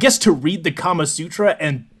 I guess to read the Kama Sutra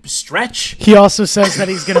and stretch. He also says that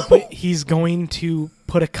he's going to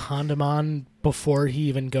put a condom on before he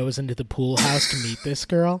even goes into the pool house to meet this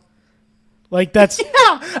girl. That's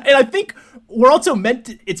yeah, and I think we're also meant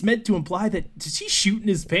to imply that does he shoot in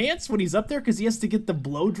his pants when he's up there because he has to get the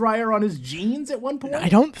blow dryer on his jeans at one point? I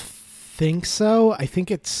don't think so. I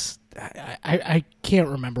think it's I can't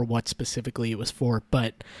remember what specifically it was for,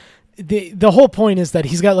 but the whole point is that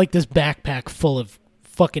he's got this backpack full of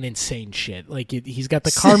fucking insane shit. He's got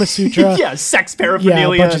the Kama Sutra, yeah, sex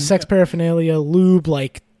paraphernalia, a bunch of sex paraphernalia, lube,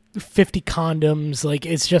 50 condoms.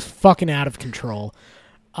 It's just fucking out of control.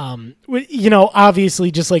 Obviously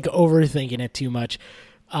just overthinking it too much.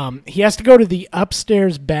 He has to go to the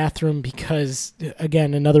upstairs bathroom because,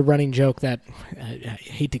 again, another running joke that I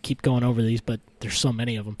hate to keep going over these, but there's so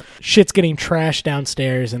many of them. Shit's getting trashed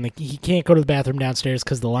downstairs, and he can't go to the bathroom downstairs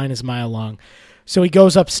because the line is a mile long. So he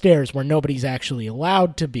goes upstairs where nobody's actually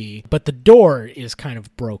allowed to be, but the door is kind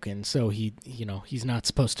of broken, so he's not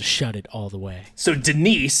supposed to shut it all the way. So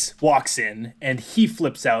Denise walks in, and he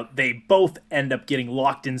flips out. They both end up getting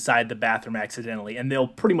locked inside the bathroom accidentally, and they'll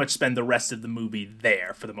pretty much spend the rest of the movie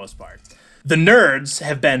there for the most part. The nerds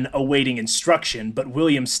have been awaiting instruction, but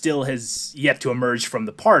William still has yet to emerge from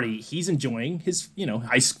the party. He's enjoying his,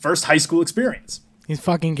 first high school experience. He's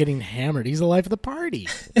fucking getting hammered. He's the life of the party.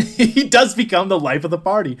 He does become the life of the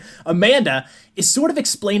party. Amanda is sort of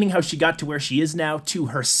explaining how she got to where she is now to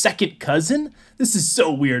her second cousin. This is so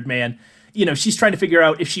weird, man. She's trying to figure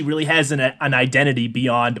out if she really has an identity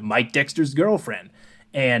beyond Mike Dexter's girlfriend.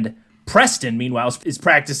 And Preston, meanwhile, is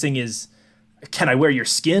practicing his can I wear your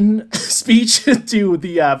skin speech to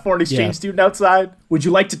the foreign exchange student outside. Would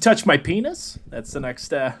you like to touch my penis? That's the next.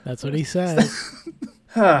 That's what he said.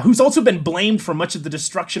 Who's also been blamed for much of the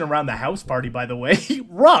destruction around the house party, by the way.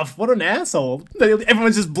 Rough. What an asshole.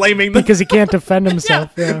 Everyone's just blaming because he can't defend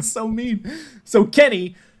himself. Yeah. It's so mean. So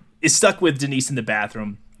Kenny is stuck with Denise in the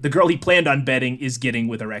bathroom. The girl he planned on betting is getting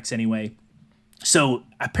with her ex anyway. So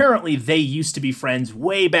apparently they used to be friends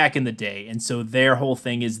way back in the day, and so their whole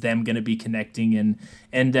thing is them going to be connecting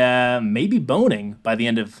and maybe boning by the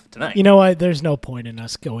end of tonight. You know what? There's no point in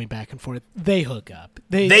us going back and forth. They hook up.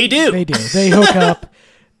 They do. They hook up.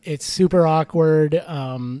 It's super awkward.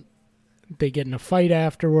 They get in a fight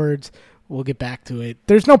afterwards. We'll get back to it.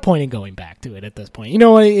 There's no point in going back to it at this point. You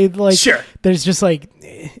know, sure. There's just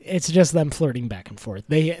it's just them flirting back and forth.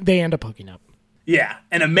 They end up hooking up. Yeah,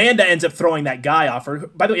 and Amanda ends up throwing that guy off her.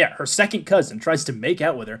 By the way, her second cousin tries to make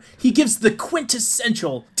out with her. He gives the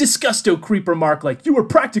quintessential disgusto creep remark like, you were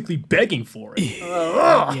practically begging for it.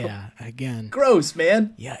 Yeah, again. Gross,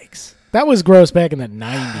 man. Yikes. That was gross back in the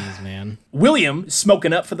 90s, man. William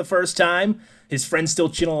smoking up for the first time. His friend's still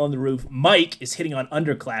chilling on the roof. Mike is hitting on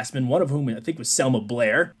underclassmen, one of whom I think was Selma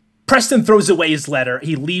Blair. Preston throws away his letter.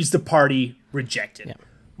 He leaves the party rejected. Yeah.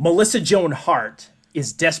 Melissa Joan Hart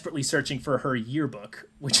is desperately searching for her yearbook,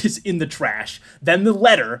 which is in the trash. Then the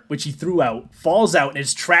letter, which he threw out, falls out and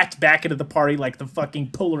is tracked back into the party like the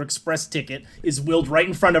fucking Polar Express ticket is willed right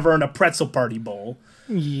in front of her in a pretzel party bowl.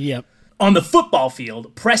 Yep. On the football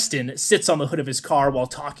field, Preston sits on the hood of his car while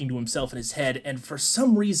talking to himself in his head, and for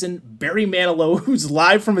some reason, Barry Manilow, who's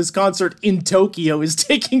live from his concert in Tokyo, is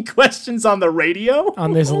taking questions on the radio.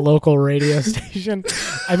 On this local radio station.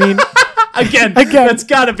 I mean... Again, that's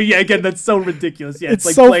gotta be, that's so ridiculous. Yeah, it's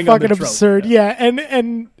like so playing fucking on the trope. absurd. Yeah,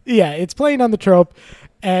 and yeah, it's playing on the trope,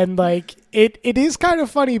 and like it is kind of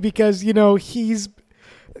funny because, you know, he's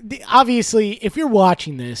obviously, if you're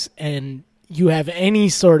watching this and you have any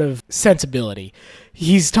sort of sensibility,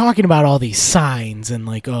 he's talking about all these signs and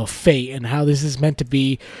like, oh, fate and how this is meant to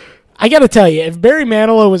be. I gotta tell you, if Barry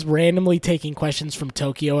Manilow was randomly taking questions from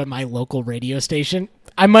Tokyo at my local radio station,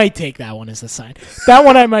 I might take that one as a sign. That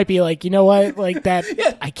one I might be like, you know what, like that.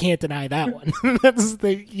 Yeah. I can't deny that one. That's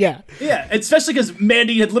the yeah. Yeah, especially because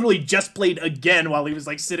Mandy had literally just played again while he was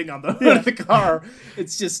like sitting on the hood of the car.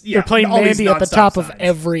 It's just they're playing Mandy at the top of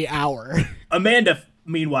every hour. Amanda,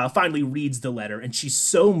 meanwhile, finally reads the letter, and she's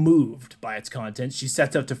so moved by its contents, she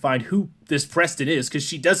sets out to find who this Preston is because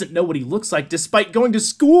she doesn't know what he looks like, despite going to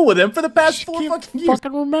school with him for the past 4 fucking years.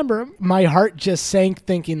 Fucking remember him. My heart just sank,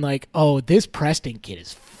 thinking like, "Oh, this Preston kid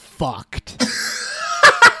is fucked."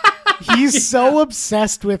 He's so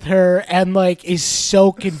obsessed with her and like is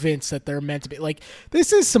so convinced that they're meant to be. Like,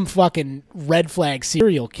 this is some fucking red flag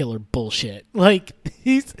serial killer bullshit. Like,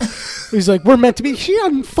 he's like, we're meant to be. She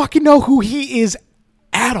doesn't fucking know who he is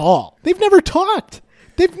at all. They've never talked.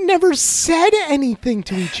 They've never said anything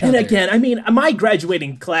to each other. And again, I mean, my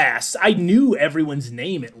graduating class, I knew everyone's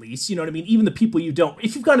name at least. You know what I mean? Even the people you don't.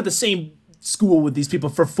 If you've gone to the same school with these people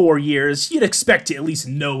for 4 years, you'd expect to at least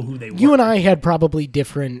know who they were. You and I had probably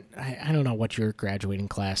different. I don't know what your graduating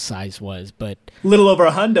class size was, but little over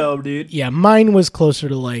 100, dude. Yeah, mine was closer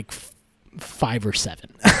to like 5 or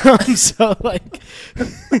 7. So like.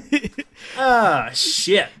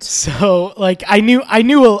 Shit. So, like,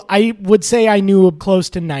 I would say I knew close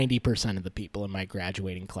to 90% of the people in my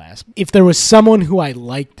graduating class. If there was someone who I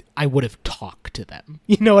liked, I would have talked to them.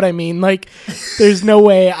 You know what I mean? Like, there's no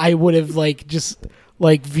way I would have, like, just,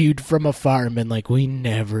 like, viewed from afar and been like, we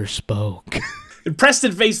never spoke. And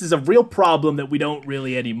Preston faces a real problem that we don't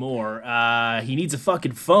really anymore. He needs a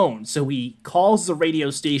fucking phone, so he calls the radio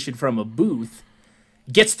station from a booth,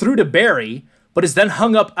 gets through to Barry, but is then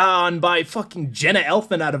hung up on by fucking Jenna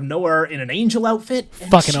Elfman out of nowhere in an angel outfit.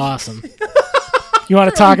 Fucking awesome. You want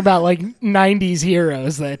to talk about, like, 90s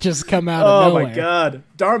heroes that just come out of nowhere. Oh, my God.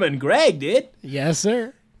 Dharma and Greg, dude. Yes,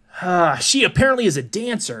 sir. She apparently is a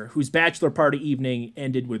dancer whose bachelor party evening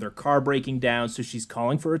ended with her car breaking down, so she's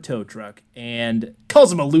calling for a tow truck and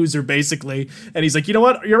calls him a loser, basically. And he's like, you know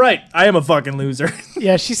what? You're right. I am a fucking loser.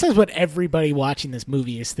 Yeah, she says what everybody watching this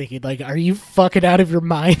movie is thinking. Like, are you fucking out of your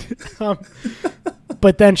mind?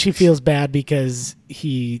 But then she feels bad because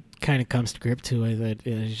he kind of comes to grip to it that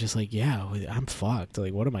it's just like, yeah, I'm fucked.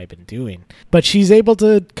 Like, what have I been doing? But she's able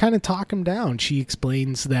to kind of talk him down. She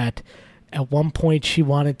explains that at one point she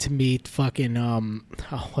wanted to meet fucking,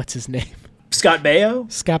 what's his name? Scott Baio?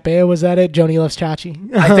 Scott Baio, was that it? Joni Loves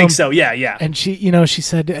Chachi? I think so, yeah. And she, you know, she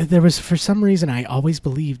said, there was, for some reason, I always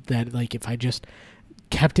believed that, like, if I just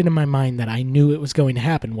kept it in my mind that I knew it was going to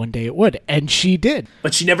happen. One day it would. And she did.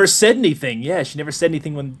 But she never said anything. Yeah, she never said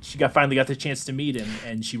anything when she finally got the chance to meet him,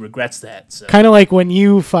 and she regrets that. So. Kind of like when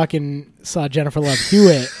you fucking saw Jennifer Love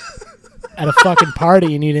Hewitt at a fucking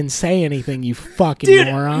party and you didn't say anything, you fucking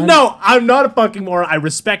moron. No, I'm not a fucking moron. I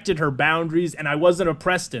respected her boundaries, and I wasn't a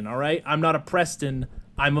Preston, all right? I'm not a Preston.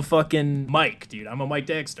 I'm a fucking Mike, dude. I'm a Mike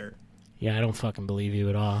Dexter. Yeah, I don't fucking believe you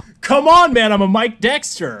at all. Come on, man. I'm a Mike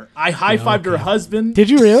Dexter. I high-fived her husband.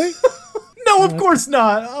 Did you really? No, of course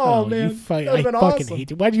not. Oh man. I fucking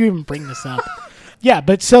hate you. Why do you even bring this up? Yeah,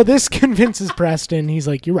 but so this convinces Preston. He's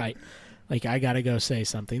like, you're right. Like, I got to go say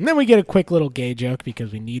something. And then we get a quick little gay joke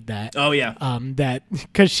because we need that. Oh, yeah.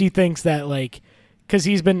 Because she thinks that, like, because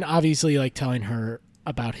he's been obviously, like, telling her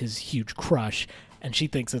about his huge crush, and she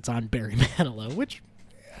thinks it's on Barry Manilow, which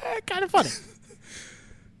kind of funny.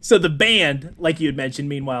 So the band, like you had mentioned,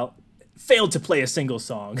 meanwhile, failed to play a single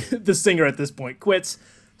song. The singer at this point quits.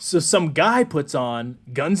 So some guy puts on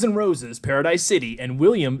Guns N' Roses' Paradise City, and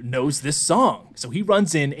William knows this song. So he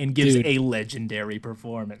runs in and gives a legendary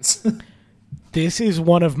performance. This is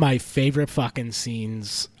one of my favorite fucking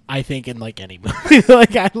scenes, I think, in, like, any movie.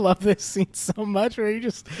 Like, I love this scene so much where you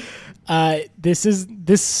just...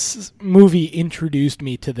 this movie introduced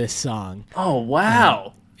me to this song. Oh,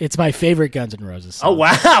 wow. It's my favorite Guns N' Roses song. Oh,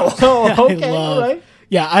 wow. Oh, okay, all right.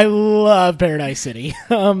 Yeah, I love Paradise City.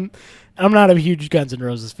 I'm not a huge Guns N'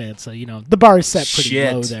 Roses fan, so, you know, the bar is set pretty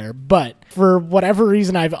low there. But for whatever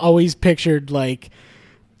reason, I've always pictured, like,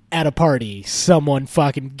 at a party, someone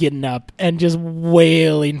fucking getting up and just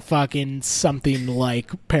wailing fucking something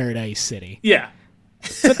like Paradise City. Yeah.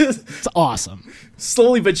 It's awesome.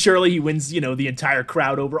 Slowly but surely, he wins, you know, the entire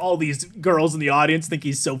crowd over. All these girls in the audience think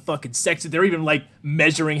he's so fucking sexy. They're even, like,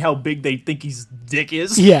 measuring how big they think his dick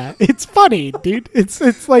is. Yeah, it's funny, dude. It's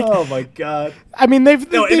like... Oh, my God. I mean, they've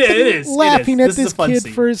been is laughing at this kid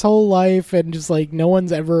scene for his whole life, and just, like, no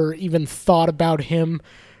one's ever even thought about him.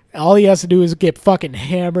 All he has to do is get fucking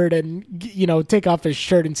hammered and, you know, take off his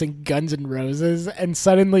shirt and sing Guns N' Roses, and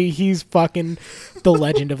suddenly he's fucking the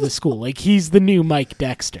legend of the school. Like, he's the new Mike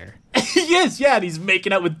Dexter. He is, yeah, and he's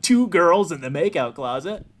making out with 2 girls in the makeout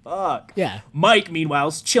closet. Fuck. Yeah. Mike, meanwhile,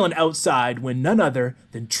 is chilling outside when none other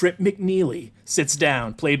than Trip McNeely sits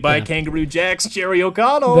down, played by Kangaroo Jack's Jerry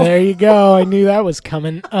O'Connell. There you go. I knew that was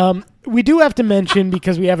coming. We do have to mention,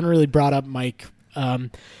 because we haven't really brought up Mike,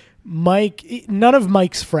 none of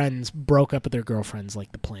Mike's friends broke up with their girlfriends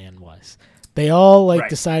like the plan was. They all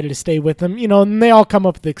decided to stay with him, you know, and they all come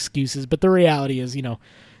up with excuses, but the reality is, you know,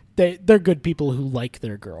 they're good people who like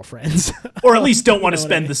their girlfriends. Or at least don't want to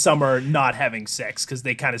spend the summer not having sex because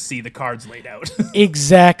they kind of see the cards laid out.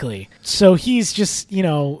 Exactly. So he's just, you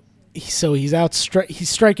know, he's out, he's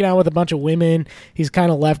striking out with a bunch of women. He's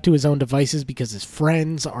kind of left to his own devices because his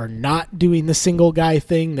friends are not doing the single guy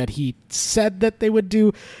thing that he said that they would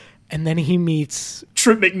do. And then he meets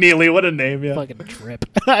Trip McNeely. What a name, yeah. Fucking Trip.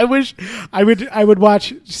 I wish I would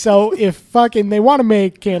watch. So if fucking they want to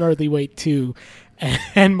make Can't Hardly Wait 2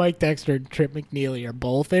 and Mike Dexter and Trip McNeely are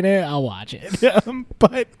both in it, I'll watch it.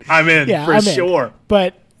 But I'm in, for sure.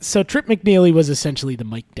 But so Trip McNeely was essentially the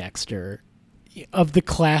Mike Dexter of the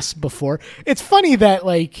class before. It's funny that,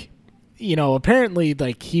 like, you know, apparently,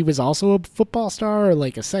 like, he was also a football star or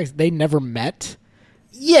like a sex. They never met.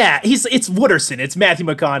 Yeah, it's Wooderson. It's Matthew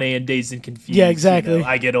McConaughey and Dazed and Confused. Yeah, exactly. You know,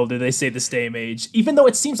 I get older, they say the same age. Even though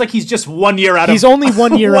it seems like he's just 1 year out of He's only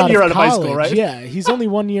 1 year out of high school, right? Yeah, he's only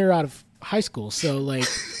 1 year out of high school, so, like...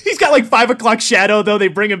 He's got, like, 5 o'clock shadow, though. They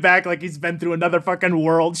bring him back like he's been through another fucking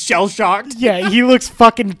world, shell-shocked. Yeah, he looks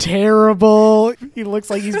fucking terrible. He looks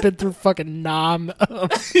like he's been through fucking Nam.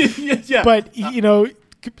 Yeah. But, you know...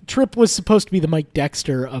 Trip was supposed to be the Mike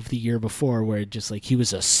Dexter of the year before, where just like he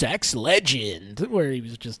was a sex legend, where he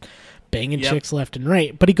was just banging chicks left and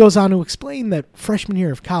right. But he goes on to explain that freshman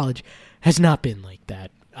year of college has not been like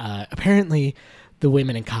that. Apparently, the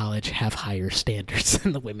women in college have higher standards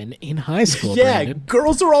than the women in high school. Yeah, Brandon.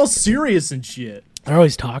 girls are all serious and shit. They're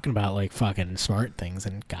always talking about like fucking smart things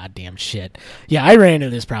and goddamn shit. Yeah, I ran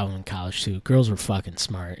into this problem in college too. Girls were fucking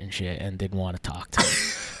smart and shit and didn't want to talk to me.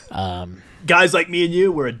 Guys like me and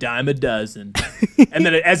you were a dime a dozen. And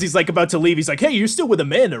then as he's like about to leave, he's like, "Hey, you're still with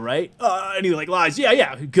Amanda, right?" And he like lies.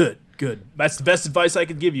 Yeah, good. That's the best advice I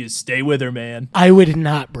could give you is stay with her, man. I would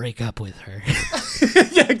not break up with her.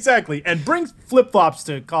 Yeah, exactly. And bring flip-flops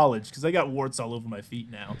to college because I got warts all over my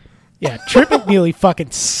feet now. Yeah, Trip McNeely fucking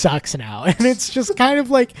sucks now. And it's just kind of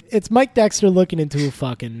like, it's Mike Dexter looking into a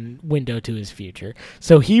fucking window to his future.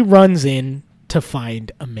 So he runs in to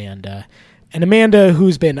find Amanda. And Amanda,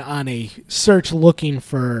 who's been on a search looking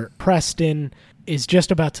for Preston, is just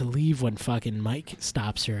about to leave when fucking Mike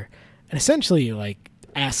stops her. And essentially, like,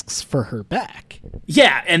 asks for her back.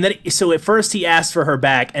 Yeah, and then so at first he asks for her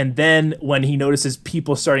back, and then when he notices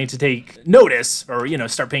people starting to take notice or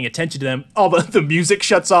start paying attention to them, all the music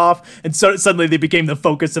shuts off, and so suddenly they became the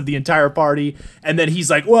focus of the entire party. And then he's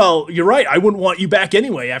like, "Well, you're right. I wouldn't want you back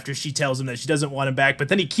anyway." After she tells him that she doesn't want him back, but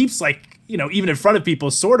then he keeps even in front of people,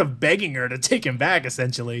 sort of begging her to take him back.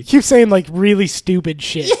 Essentially, Keeps saying like really stupid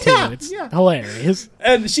shit too. It's hilarious.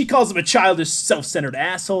 and she calls him a childish, self-centered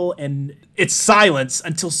asshole, and it's silence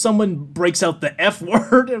until someone breaks out the F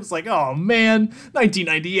word. It was like, oh man,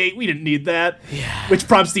 1998, we didn't need that. Yeah. Which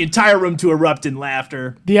prompts the entire room to erupt in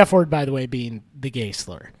laughter. The F word, by the way, being the gay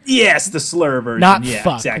slur. Yes, the slur version. Not yeah,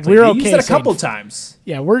 fuck. Exactly. We're He okay used it a saying couple times.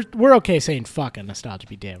 Yeah, we're okay saying fuck on Nostalgia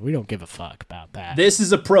Be Damned. We don't give a fuck about that. This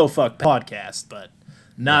is a pro fuck podcast, but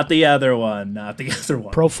not the other one. Not the other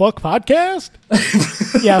one. Pro fuck podcast?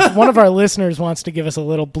 Yeah, if one of our listeners wants to give us a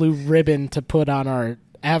little blue ribbon to put on our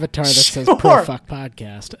avatar that says pro fuck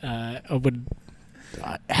podcast, I would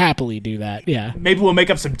happily do that. Yeah. Maybe we'll make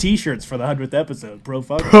up some t-shirts for the 100th episode. Pro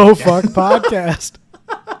fuck. Pro fuck podcast.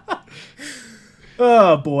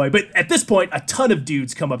 Oh boy. But at this point, a ton of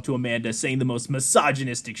dudes come up to Amanda saying the most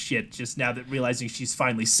misogynistic shit just now that realizing she's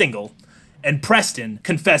finally single. And Preston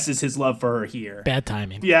confesses his love for her here. Bad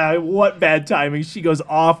timing. Yeah, what bad timing. She goes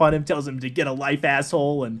off on him, tells him to get a life,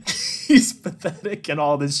 asshole, and he's pathetic and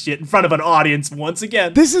all this shit in front of an audience once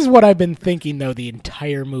again. This is what I've been thinking, though, the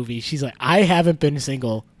entire movie. She's like, I haven't been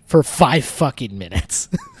single for 5 fucking minutes.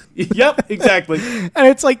 Yep, exactly. And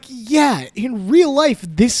it's like, yeah, in real life,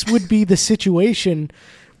 this would be the situation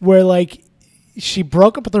where, like, she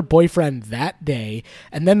broke up with her boyfriend that day,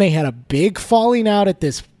 and then they had a big falling out at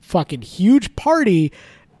this fucking huge party,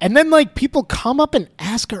 and then like people come up and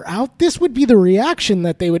ask her out. This would be the reaction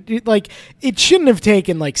that they would like. It shouldn't have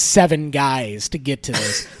taken like 7 guys to get to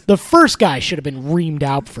this. The first guy should have been reamed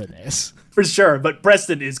out for this. For sure, but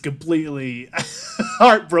Preston is completely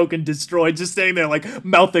heartbroken, destroyed, just standing there like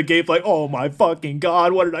mouth agape, like, oh my fucking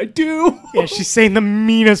god, what did I do? Yeah, she's saying the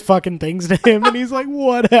meanest fucking things to him, and he's like,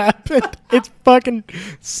 what happened? It's fucking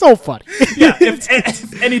so funny. Yeah,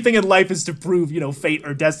 if anything in life is to prove, fate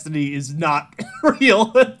or destiny is not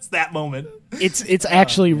real, it's that moment. It's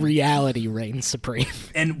actually reality reigns supreme.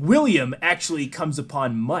 And William actually comes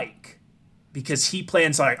upon Mike because he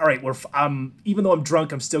plans like, all right, even though I'm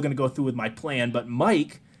drunk, I'm still going to go through with my plan. But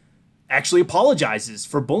Mike actually apologizes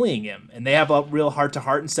for bullying him, and they have a real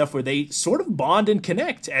heart-to-heart and stuff where they sort of bond and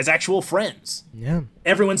connect as actual friends. Yeah.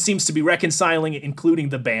 Everyone seems to be reconciling, including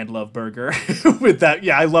the band Love Burger. With that,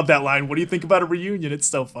 yeah, I love that line. What do you think about a reunion? It's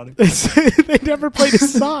so funny. They never played a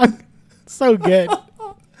song. So good.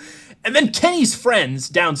 And then Kenny's friends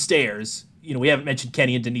downstairs, we haven't mentioned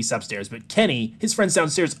Kenny and Denise upstairs, but Kenny, his friends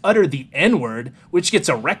downstairs, utter the N-word, which gets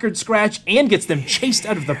a record scratch and gets them chased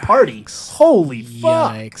out of the party. Holy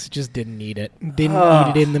fuck. Yikes. Just didn't need it. Didn't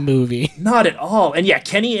need it in the movie. Not at all. And yeah,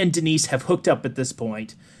 Kenny and Denise have hooked up at this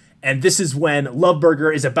point, and this is when Love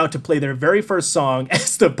Burger is about to play their very first song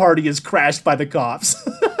as the party is crashed by the cops.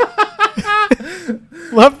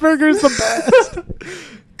 Love Burger's the best.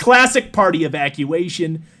 Classic party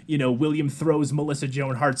evacuation. William throws Melissa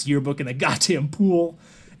Joan Hart's yearbook in the goddamn pool.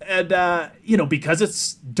 And, because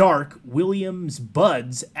it's dark, William's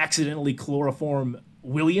buds accidentally chloroform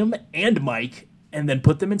William and Mike and then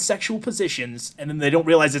put them in sexual positions. And then they don't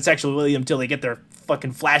realize it's actually William until they get their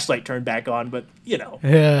fucking flashlight turned back on. But,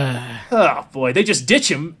 oh, boy, they just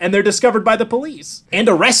ditch him and they're discovered by the police and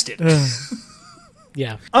arrested.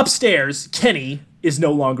 Yeah. Upstairs, Kenny is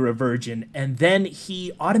no longer a virgin, and then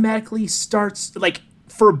he automatically starts,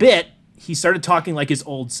 for a bit, he started talking like his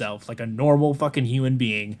old self, like a normal fucking human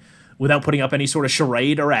being, without putting up any sort of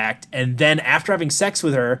charade or act, and then after having sex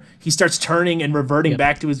with her, he starts turning and reverting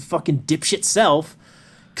back to his fucking dipshit self,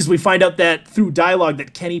 because we find out that through dialogue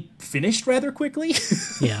that Kenny finished rather quickly.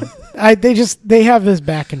 Yeah. They have this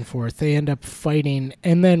back and forth. They end up fighting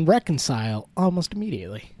and then reconcile almost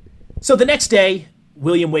immediately. So the next day,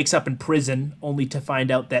 William wakes up in prison only to find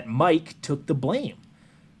out that Mike took the blame.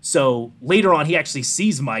 So later on, he actually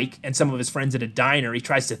sees Mike and some of his friends at a diner. He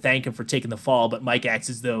tries to thank him for taking the fall, but Mike acts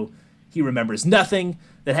as though he remembers nothing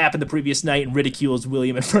that happened the previous night and ridicules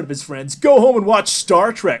William in front of his friends. Go home and watch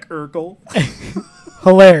Star Trek, Urkel.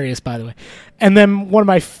 Hilarious, by the way. And then one of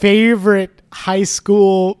my favorite high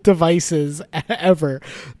school devices ever,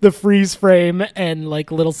 the freeze frame and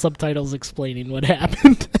little subtitles explaining what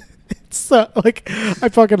happened. So, I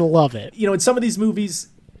fucking love it. In some of these movies,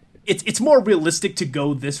 it's more realistic to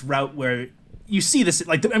go this route where, you see this,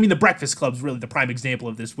 like, the Breakfast Club's really the prime example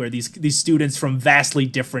of this, where these students from vastly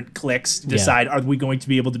different cliques decide, are we going to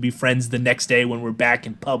be able to be friends the next day when we're back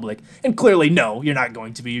in public? And clearly, no, you're not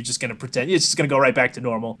going to be. You're just going to pretend. It's just going to go right back to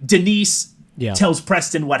normal. Denise tells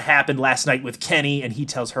Preston what happened last night with Kenny, and he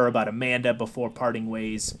tells her about Amanda before parting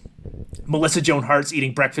ways. Melissa Joan Hart's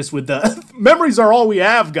eating breakfast with the memories are all we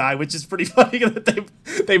have guy, which is pretty funny that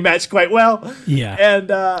they match quite well. Yeah.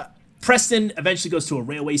 And Preston eventually goes to a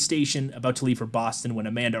railway station about to leave for Boston when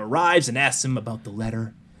Amanda arrives and asks him about the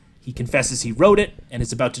letter. He confesses he wrote it and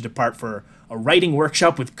is about to depart for a writing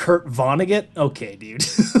workshop with Kurt Vonnegut. Okay,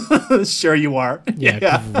 dude. Sure you are.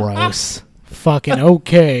 Yeah. Gross. Fucking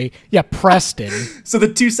okay. Yeah, Preston. So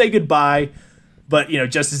the two say goodbye, but,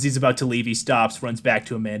 just as he's about to leave, he stops, runs back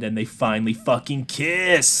to Amanda, and they finally fucking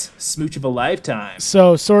kiss. Smooch of a lifetime.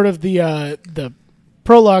 So sort of the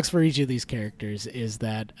prologues for each of these characters is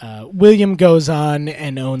that William goes on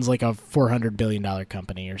and owns like a $400 billion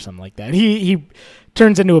company or something like that. He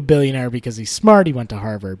turns into a billionaire because he's smart. He went to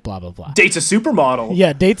Harvard, blah, blah, blah. Dates a supermodel.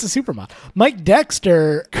 Yeah, dates a supermodel. Mike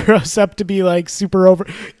Dexter grows up to be like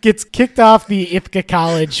gets kicked off the Ithaca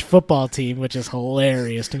College football team, which is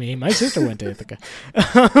hilarious to me. My sister went to Ithaca.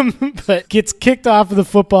 But gets kicked off of the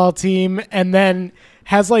football team and then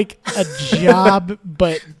has like a job,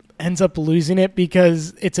 but ends up losing it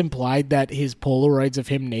because it's implied that his Polaroids of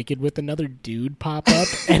him naked with another dude pop up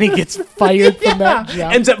and he gets fired from that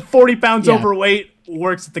job. Ends up 40 pounds overweight,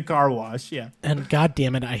 works at the car wash. Yeah. And God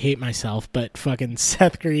damn it, I hate myself, but fucking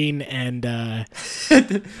Seth Green and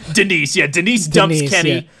Denise. Yeah, Denise dumps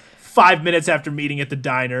Kenny 5 minutes after meeting at the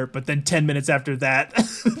diner, but then 10 minutes after that,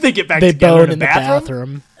 they get back together in the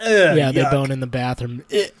bathroom. They bone in the bathroom.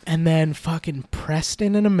 And then fucking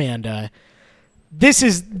Preston and Amanda.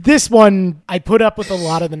 This one, I put up with a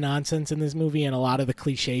lot of the nonsense in this movie and a lot of the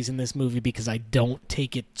cliches in this movie because I don't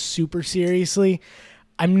take it super seriously.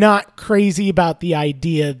 I'm not crazy about the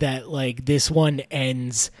idea that like this one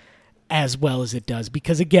ends as well as it does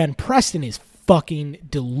because again, Preston is fucking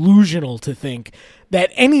delusional to think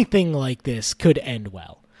that anything like this could end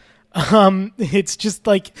well. It's just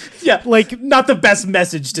like not the best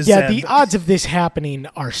message to send. The odds of this happening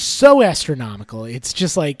are so astronomical. It's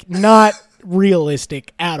just like not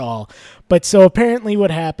realistic at all. But so apparently what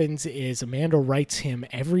happens is Amanda writes him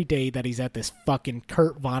every day that he's at this fucking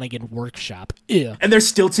Kurt Vonnegut workshop. Ew. And they're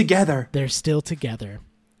still together.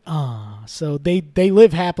 So they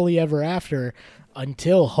live happily ever after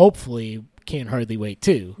until hopefully Can't Hardly Wait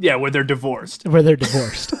 2. Yeah, where they're divorced.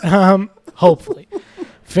 Hopefully.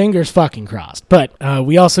 Fingers fucking crossed. But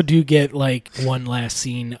we also do get like one last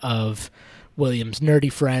scene of William's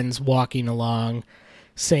nerdy friends walking along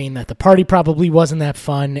saying that the party probably wasn't that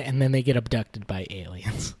fun, and then they get abducted by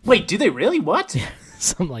aliens. Wait, do they really? What?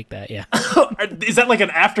 Something like that, yeah. Is that like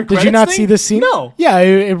an after credits Did you not thing? see this scene? No. Yeah,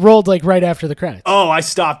 it rolled like right after the credits. Oh, I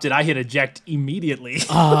stopped it. I hit eject immediately.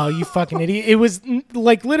 Oh, you fucking idiot. It was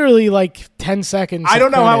like literally like 10 seconds. I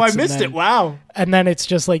don't know how I missed it. Wow. And then it's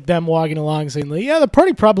just like them walking along saying, like, yeah, the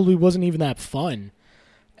party probably wasn't even that fun.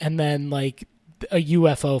 And then like a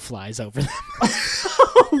UFO flies over them.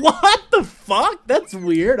 What the fuck? That's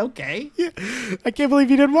weird. Okay. Yeah. I can't believe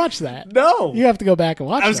you didn't watch that. No. You have to go back and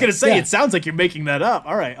watch it. I was going to say, It sounds like you're making that up.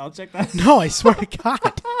 All right, I'll check that. No, I swear to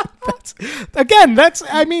God.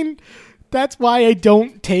 That's why I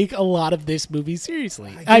don't take a lot of this movie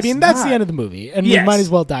seriously. That's the end of the movie, and we might as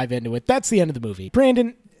well dive into it. That's the end of the movie.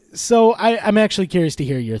 Brandon, so I'm actually curious to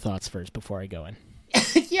hear your thoughts first before I go in.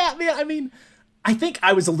 Yeah, I think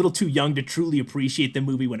I was a little too young to truly appreciate the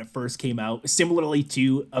movie when it first came out. Similarly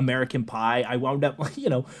to American Pie, I wound up,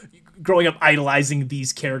 growing up idolizing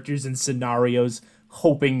these characters and scenarios,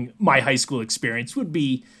 hoping my high school experience would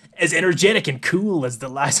be as energetic and cool as the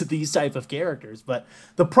lives of these type of characters. But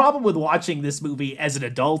the problem with watching this movie as an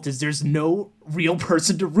adult is there's no real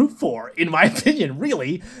person to root for, in my opinion,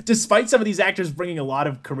 really. Despite some of these actors bringing a lot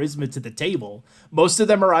of charisma to the table, most of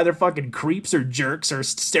them are either fucking creeps or jerks or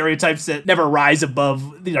stereotypes that never rise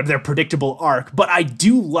above their predictable arc. But I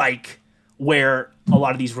do like where a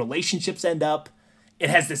lot of these relationships end up. It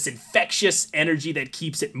has this infectious energy that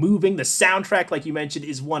keeps it moving. The soundtrack, like you mentioned,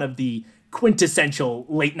 is one of the quintessential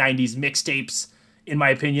late 90s mixtapes, in my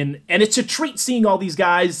opinion. And it's a treat seeing all these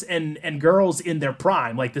guys and girls in their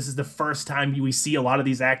prime. Like, this is the first time we see a lot of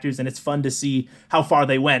these actors, and it's fun to see how far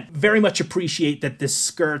they went. Very much appreciate that this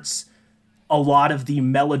skirts a lot of the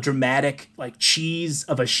melodramatic, like, cheese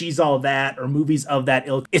of a She's All That or movies of that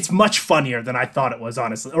ilk. It's much funnier than I thought it was,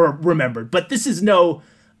 honestly, or remembered. But this is no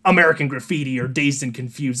American Graffiti or Dazed and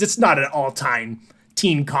Confused. It's not an all-time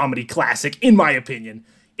teen comedy classic, in my opinion.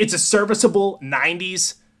 It's a serviceable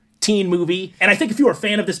 90s teen movie. And I think if you were a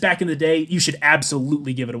fan of this back in the day, you should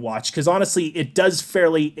absolutely give it a watch. Because honestly, it does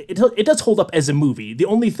hold up as a movie. The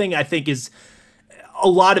only thing I think is a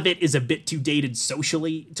lot of it is a bit too dated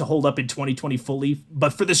socially to hold up in 2020 fully.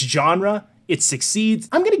 But for this genre, it succeeds.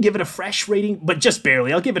 I'm going to give it a fresh rating, but just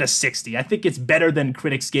barely. I'll give it a 60. I think it's better than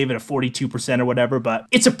critics gave it, a 42% or whatever, but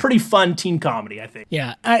it's a pretty fun teen comedy, I think.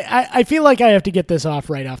 Yeah, I feel like I have to get this off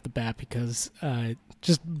right off the bat because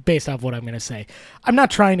just based off what I'm going to say, I'm not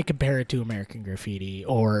trying to compare it to American Graffiti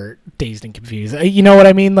or Dazed and Confused. You know what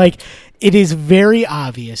I mean? Like, it is very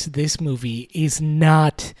obvious this movie is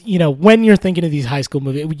not, when you're thinking of these high school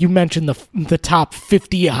movies, you mentioned the top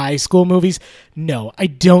 50 high school movies. No, I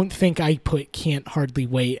don't think I put Can't Hardly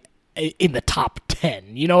Wait in the top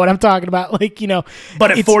 10. You know what I'm talking about?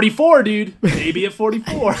 But at 44, dude, maybe at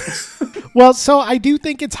 44. Well, so I do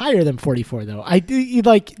think it's higher than 44, though.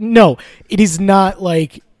 No, it is not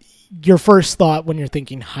like your first thought when you're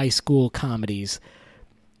thinking high school comedies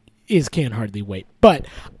is Can't Hardly Wait. But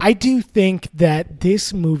I do think that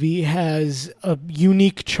this movie has a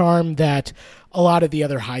unique charm that a lot of the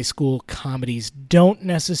other high school comedies don't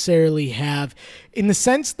necessarily have, in the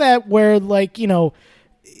sense that where,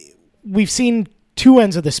 we've seen two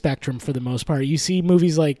ends of the spectrum for the most part. You see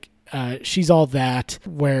movies like She's All That,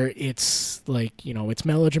 where it's it's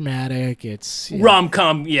melodramatic, it's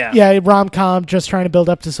rom-com, rom-com, just trying to build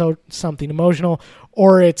up to something emotional,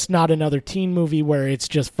 or it's not another teen movie where it's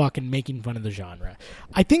just fucking making fun of the genre.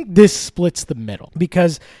 I think this splits the middle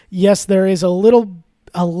because yes, there is a little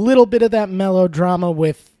bit of that melodrama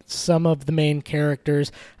with some of the main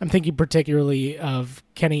characters. I'm thinking particularly of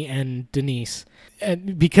Kenny and Denise.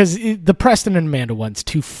 And because the Preston and Amanda one's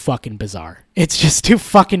too fucking bizarre. It's just too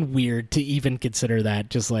fucking weird to even consider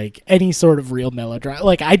that just like any sort of real melodrama.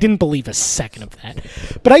 Like, I didn't believe a second of that.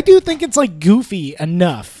 But I do think it's goofy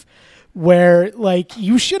enough where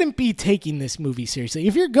you shouldn't be taking this movie seriously.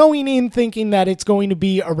 If you're going in thinking that it's going to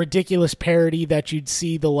be a ridiculous parody that you'd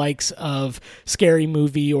see the likes of Scary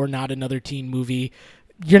Movie or Not Another Teen Movie,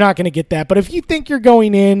 you're not going to get that. But if you think you're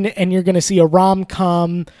going in and you're going to see a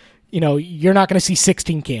rom-com, you're not going to see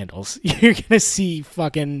 16 Candles. You're going to see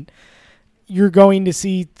you're going to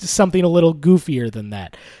see something a little goofier than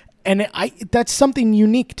that. And that's something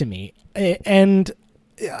unique to me. And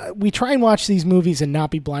we try and watch these movies and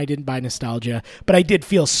not be blinded by nostalgia, but I did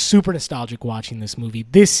feel super nostalgic watching this movie.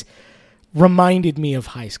 This reminded me of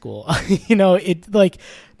high school.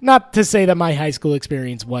 Not to say that my high school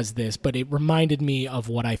experience was this, but it reminded me of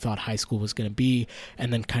what I thought high school was going to be,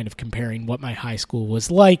 and then kind of comparing what my high school was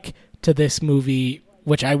like to this movie,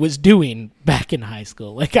 which I was doing back in high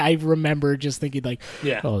school. I remember just thinking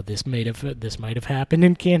oh, this might have happened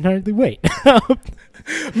and Can't Hardly Wait.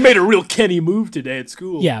 Made a real Kenny move today at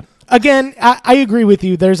school. Yeah. Again, I agree with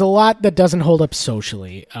you. There's a lot that doesn't hold up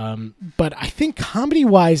socially. But I think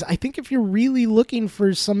comedy-wise, I think if you're really looking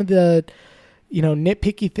for some of the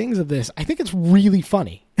nitpicky things of this, I think it's really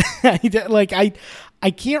funny.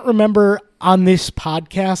 I can't remember on this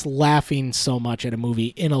podcast laughing so much at a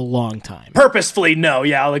movie in a long time. Purposefully, no.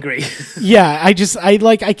 Yeah, I'll agree. Yeah, I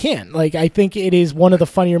can't. I think it is one of the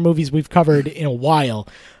funnier movies we've covered in a while.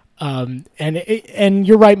 And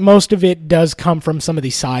you're right, most of it does come from some of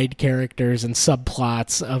the side characters and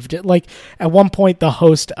subplots of at one point the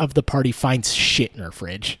host of the party finds shit in her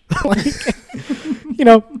fridge.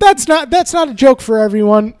 That's not a joke for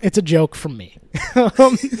everyone. It's a joke from me.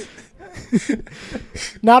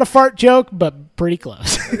 Not a fart joke, but pretty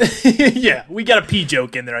close. Yeah, we got a pee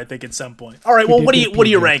joke in there, I think, at some point. All right, well, what are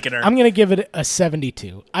you ranking her? I'm gonna give it a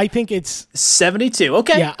 72. I think it's 72.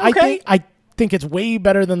 Okay. Yeah, okay. I think it's way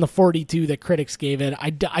better than the 42 that critics gave it.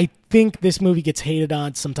 I think this movie gets hated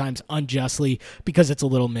on sometimes unjustly because it's a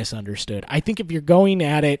little misunderstood. I think if you're going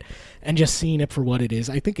at it and just seeing it for what it is,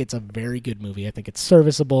 I think it's a very good movie. I think it's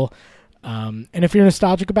serviceable. And if you're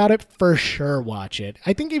nostalgic about it, for sure watch it.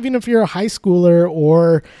 I think even if you're a high schooler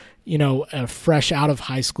or, a fresh out of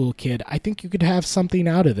high school kid, I think you could have something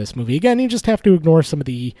out of this movie. Again, you just have to ignore some of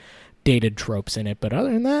the dated tropes in it, but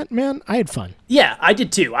other than that, man, I had fun. Yeah, I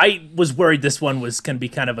did too. I was worried this one was going to be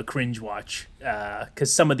kind of a cringe watch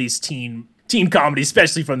because some of these teen comedies,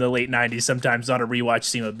 especially from the late 90s, sometimes on a rewatch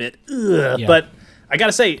seem a bit ugh. Yeah. But I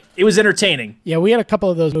gotta say, it was entertaining. Yeah, we had a couple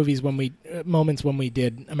of those movies moments when we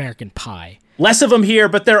did American Pie. Less of them here,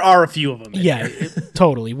 but there are a few of them. Yeah,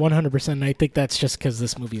 totally, 100%. And I think that's just because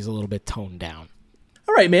this movie is a little bit toned down.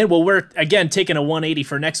 All right, man. Well, we're, again, taking a 180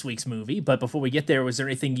 for next week's movie. But before we get there, was there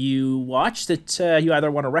anything you watched that you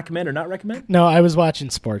either want to recommend or not recommend? No, I was watching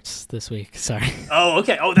sports this week. Sorry. Oh,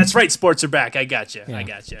 okay. Oh, that's right. Sports are back. I gotcha. Yeah. I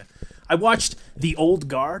gotcha. I watched The Old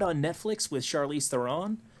Guard on Netflix with Charlize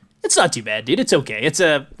Theron. It's not too bad, dude. It's okay. It's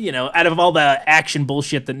out of all the action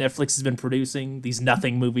bullshit that Netflix has been producing, these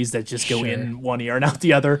nothing movies that just go in one ear and out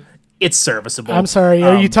the other, it's serviceable. I'm sorry.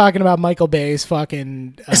 Are you talking about Michael Bay's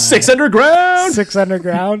fucking 6 Underground? 6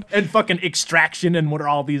 Underground? And fucking Extraction and what are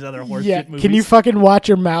all these other horseshit movies? Can you fucking watch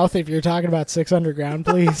your mouth if you're talking about 6 Underground,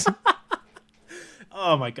 please?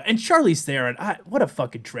 Oh my god! And Charlize Theron, what a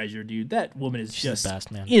fucking treasure, dude. That woman is just the best,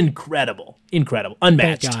 man. Incredible,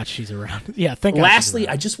 unmatched. Thank God she's around. Yeah, thank God. Lastly,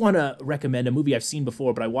 I just want to recommend a movie I've seen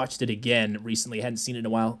before, but I watched it again recently. I hadn't seen it in a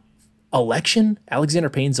while. Election, Alexander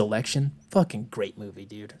Payne's Election. Fucking great movie,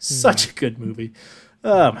 dude. Such a good movie.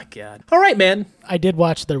 Oh my god. All right, man. I did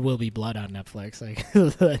watch There Will Be Blood on Netflix.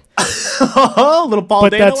 Little Paul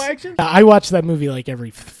Dano action. I watch that movie like every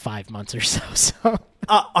 5 months or so. So.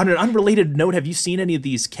 On an unrelated note, have you seen any of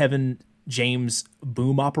these Kevin James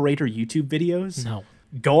boom operator YouTube videos? No.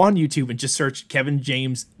 Go on YouTube and just search Kevin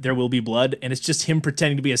James There Will Be Blood, and it's just him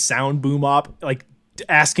pretending to be a sound boom op, like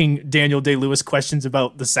asking Daniel Day-Lewis questions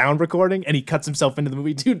about the sound recording, and he cuts himself into the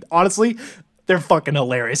movie. Dude, honestly, they're fucking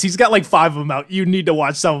hilarious. He's got like 5 of them out. You need to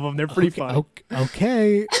watch some of them. They're pretty fun.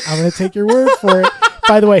 Okay, I'm gonna take your word for it.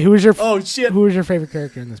 By the way, who was your favorite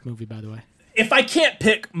character in this movie? By the way, if I can't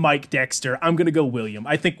pick Mike Dexter, I'm gonna go William.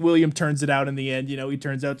 I think William turns it out in the end. You know, he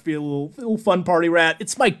turns out to be a little fun party rat.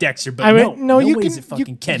 It's Mike Dexter, but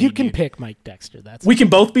you can pick Mike Dexter. We can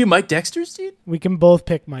both be Mike Dexters, dude. We can both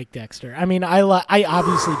pick Mike Dexter. I mean, I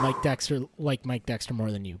obviously like Mike Dexter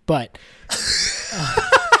more than you, but.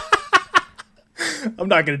 I'm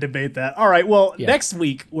not going to debate that. All right, well, next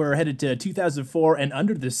week we're headed to 2004 and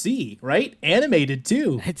Under the Sea, right? Animated,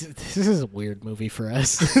 too. This is a weird movie for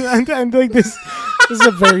us. I'm like, this is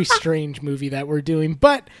a very strange movie that we're doing.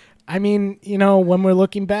 But, I mean, when we're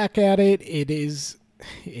looking back at it, it's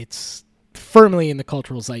firmly in the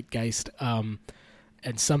cultural zeitgeist, and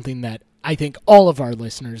something that I think all of our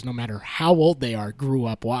listeners, no matter how old they are, grew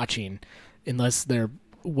up watching, unless they're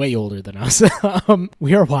way older than us.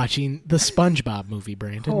 We are watching the SpongeBob movie,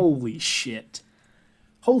 Brandon. Holy shit.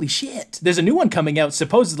 There's a new one coming out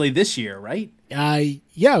supposedly this year, right?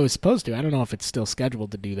 Yeah, it was supposed to. I don't know if it's still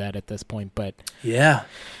scheduled to do that at this point, but yeah.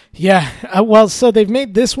 Well, so they've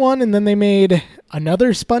made this one, and then they made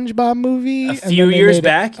another SpongeBob movie a few years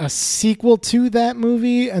back, a sequel to that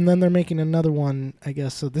movie, and then they're making another one, I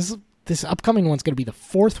guess. So this upcoming one's going to be the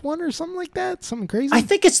 4th one or something like that? Something crazy? I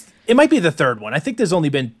think it might be the 3rd one. I think there's only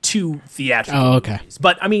been 2 theatrical movies.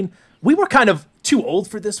 But, I mean, we were kind of too old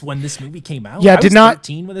for this when this movie came out. Yeah, I was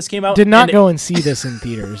 13 when this came out. Did not go and see this in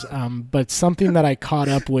theaters, but something that I caught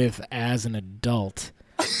up with as an adult,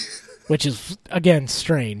 which is, again,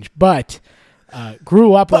 strange, but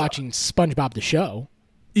grew up watching SpongeBob the Show.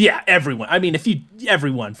 Yeah, everyone. I mean,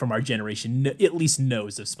 everyone from our generation at least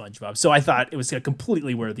knows of SpongeBob. So I thought it was a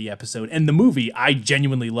completely worthy episode. And the movie I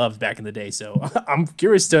genuinely loved back in the day. So I'm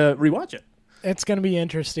curious to rewatch it. It's going to be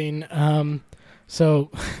interesting. So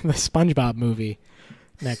the SpongeBob movie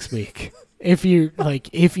next week. If you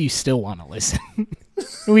still want to listen,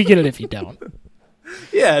 we get it if you don't.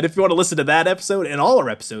 Yeah, and if you want to listen to that episode and all our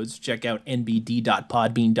episodes, check out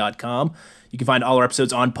nbd.podbean.com. You can find all our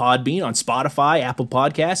episodes on Podbean, on Spotify, Apple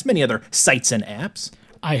Podcasts, many other sites and apps.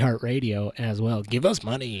 iHeartRadio as well. Give us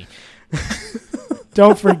money.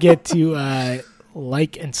 Don't forget to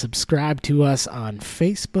like and subscribe to us on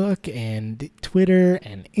Facebook and Twitter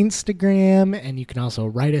and Instagram. And you can also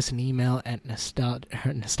write us an email at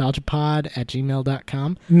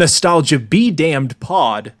nostalgiapod@gmail.com.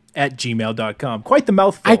 nostalgiabedamnedpod@gmail.com. Quite the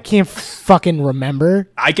mouthful. I can't fucking remember.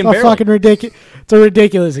 I can barely. Fucking ridiculous. It's a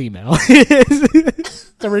ridiculous email.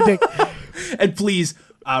 It's a ridiculous. And please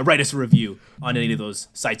write us a review on any of those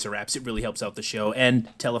sites or apps. It really helps out the show. And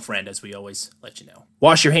tell a friend, as we always let you know.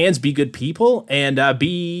 Wash your hands, be good people, and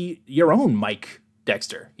be your own Mike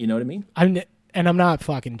Dexter. You know what I mean? I'm not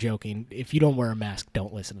fucking joking. If you don't wear a mask,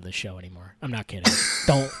 don't listen to the show anymore. I'm not kidding.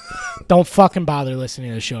 Don't fucking bother listening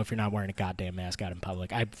to the show if you're not wearing a goddamn mask out in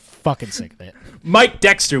public. I'm fucking sick of it. Mike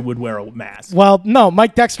Dexter would wear a mask. Well, no,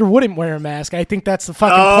 Mike Dexter wouldn't wear a mask. I think that's the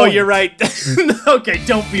fucking point. Oh, you're right. Okay,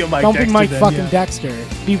 don't be a Mike Dexter. Don't be Mike fucking Dexter.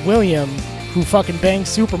 Be William, who fucking bangs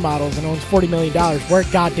supermodels and owns $40 million. Wear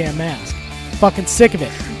a goddamn mask. Fucking sick of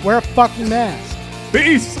it. Wear a fucking mask.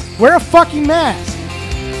 Peace. Wear a fucking mask.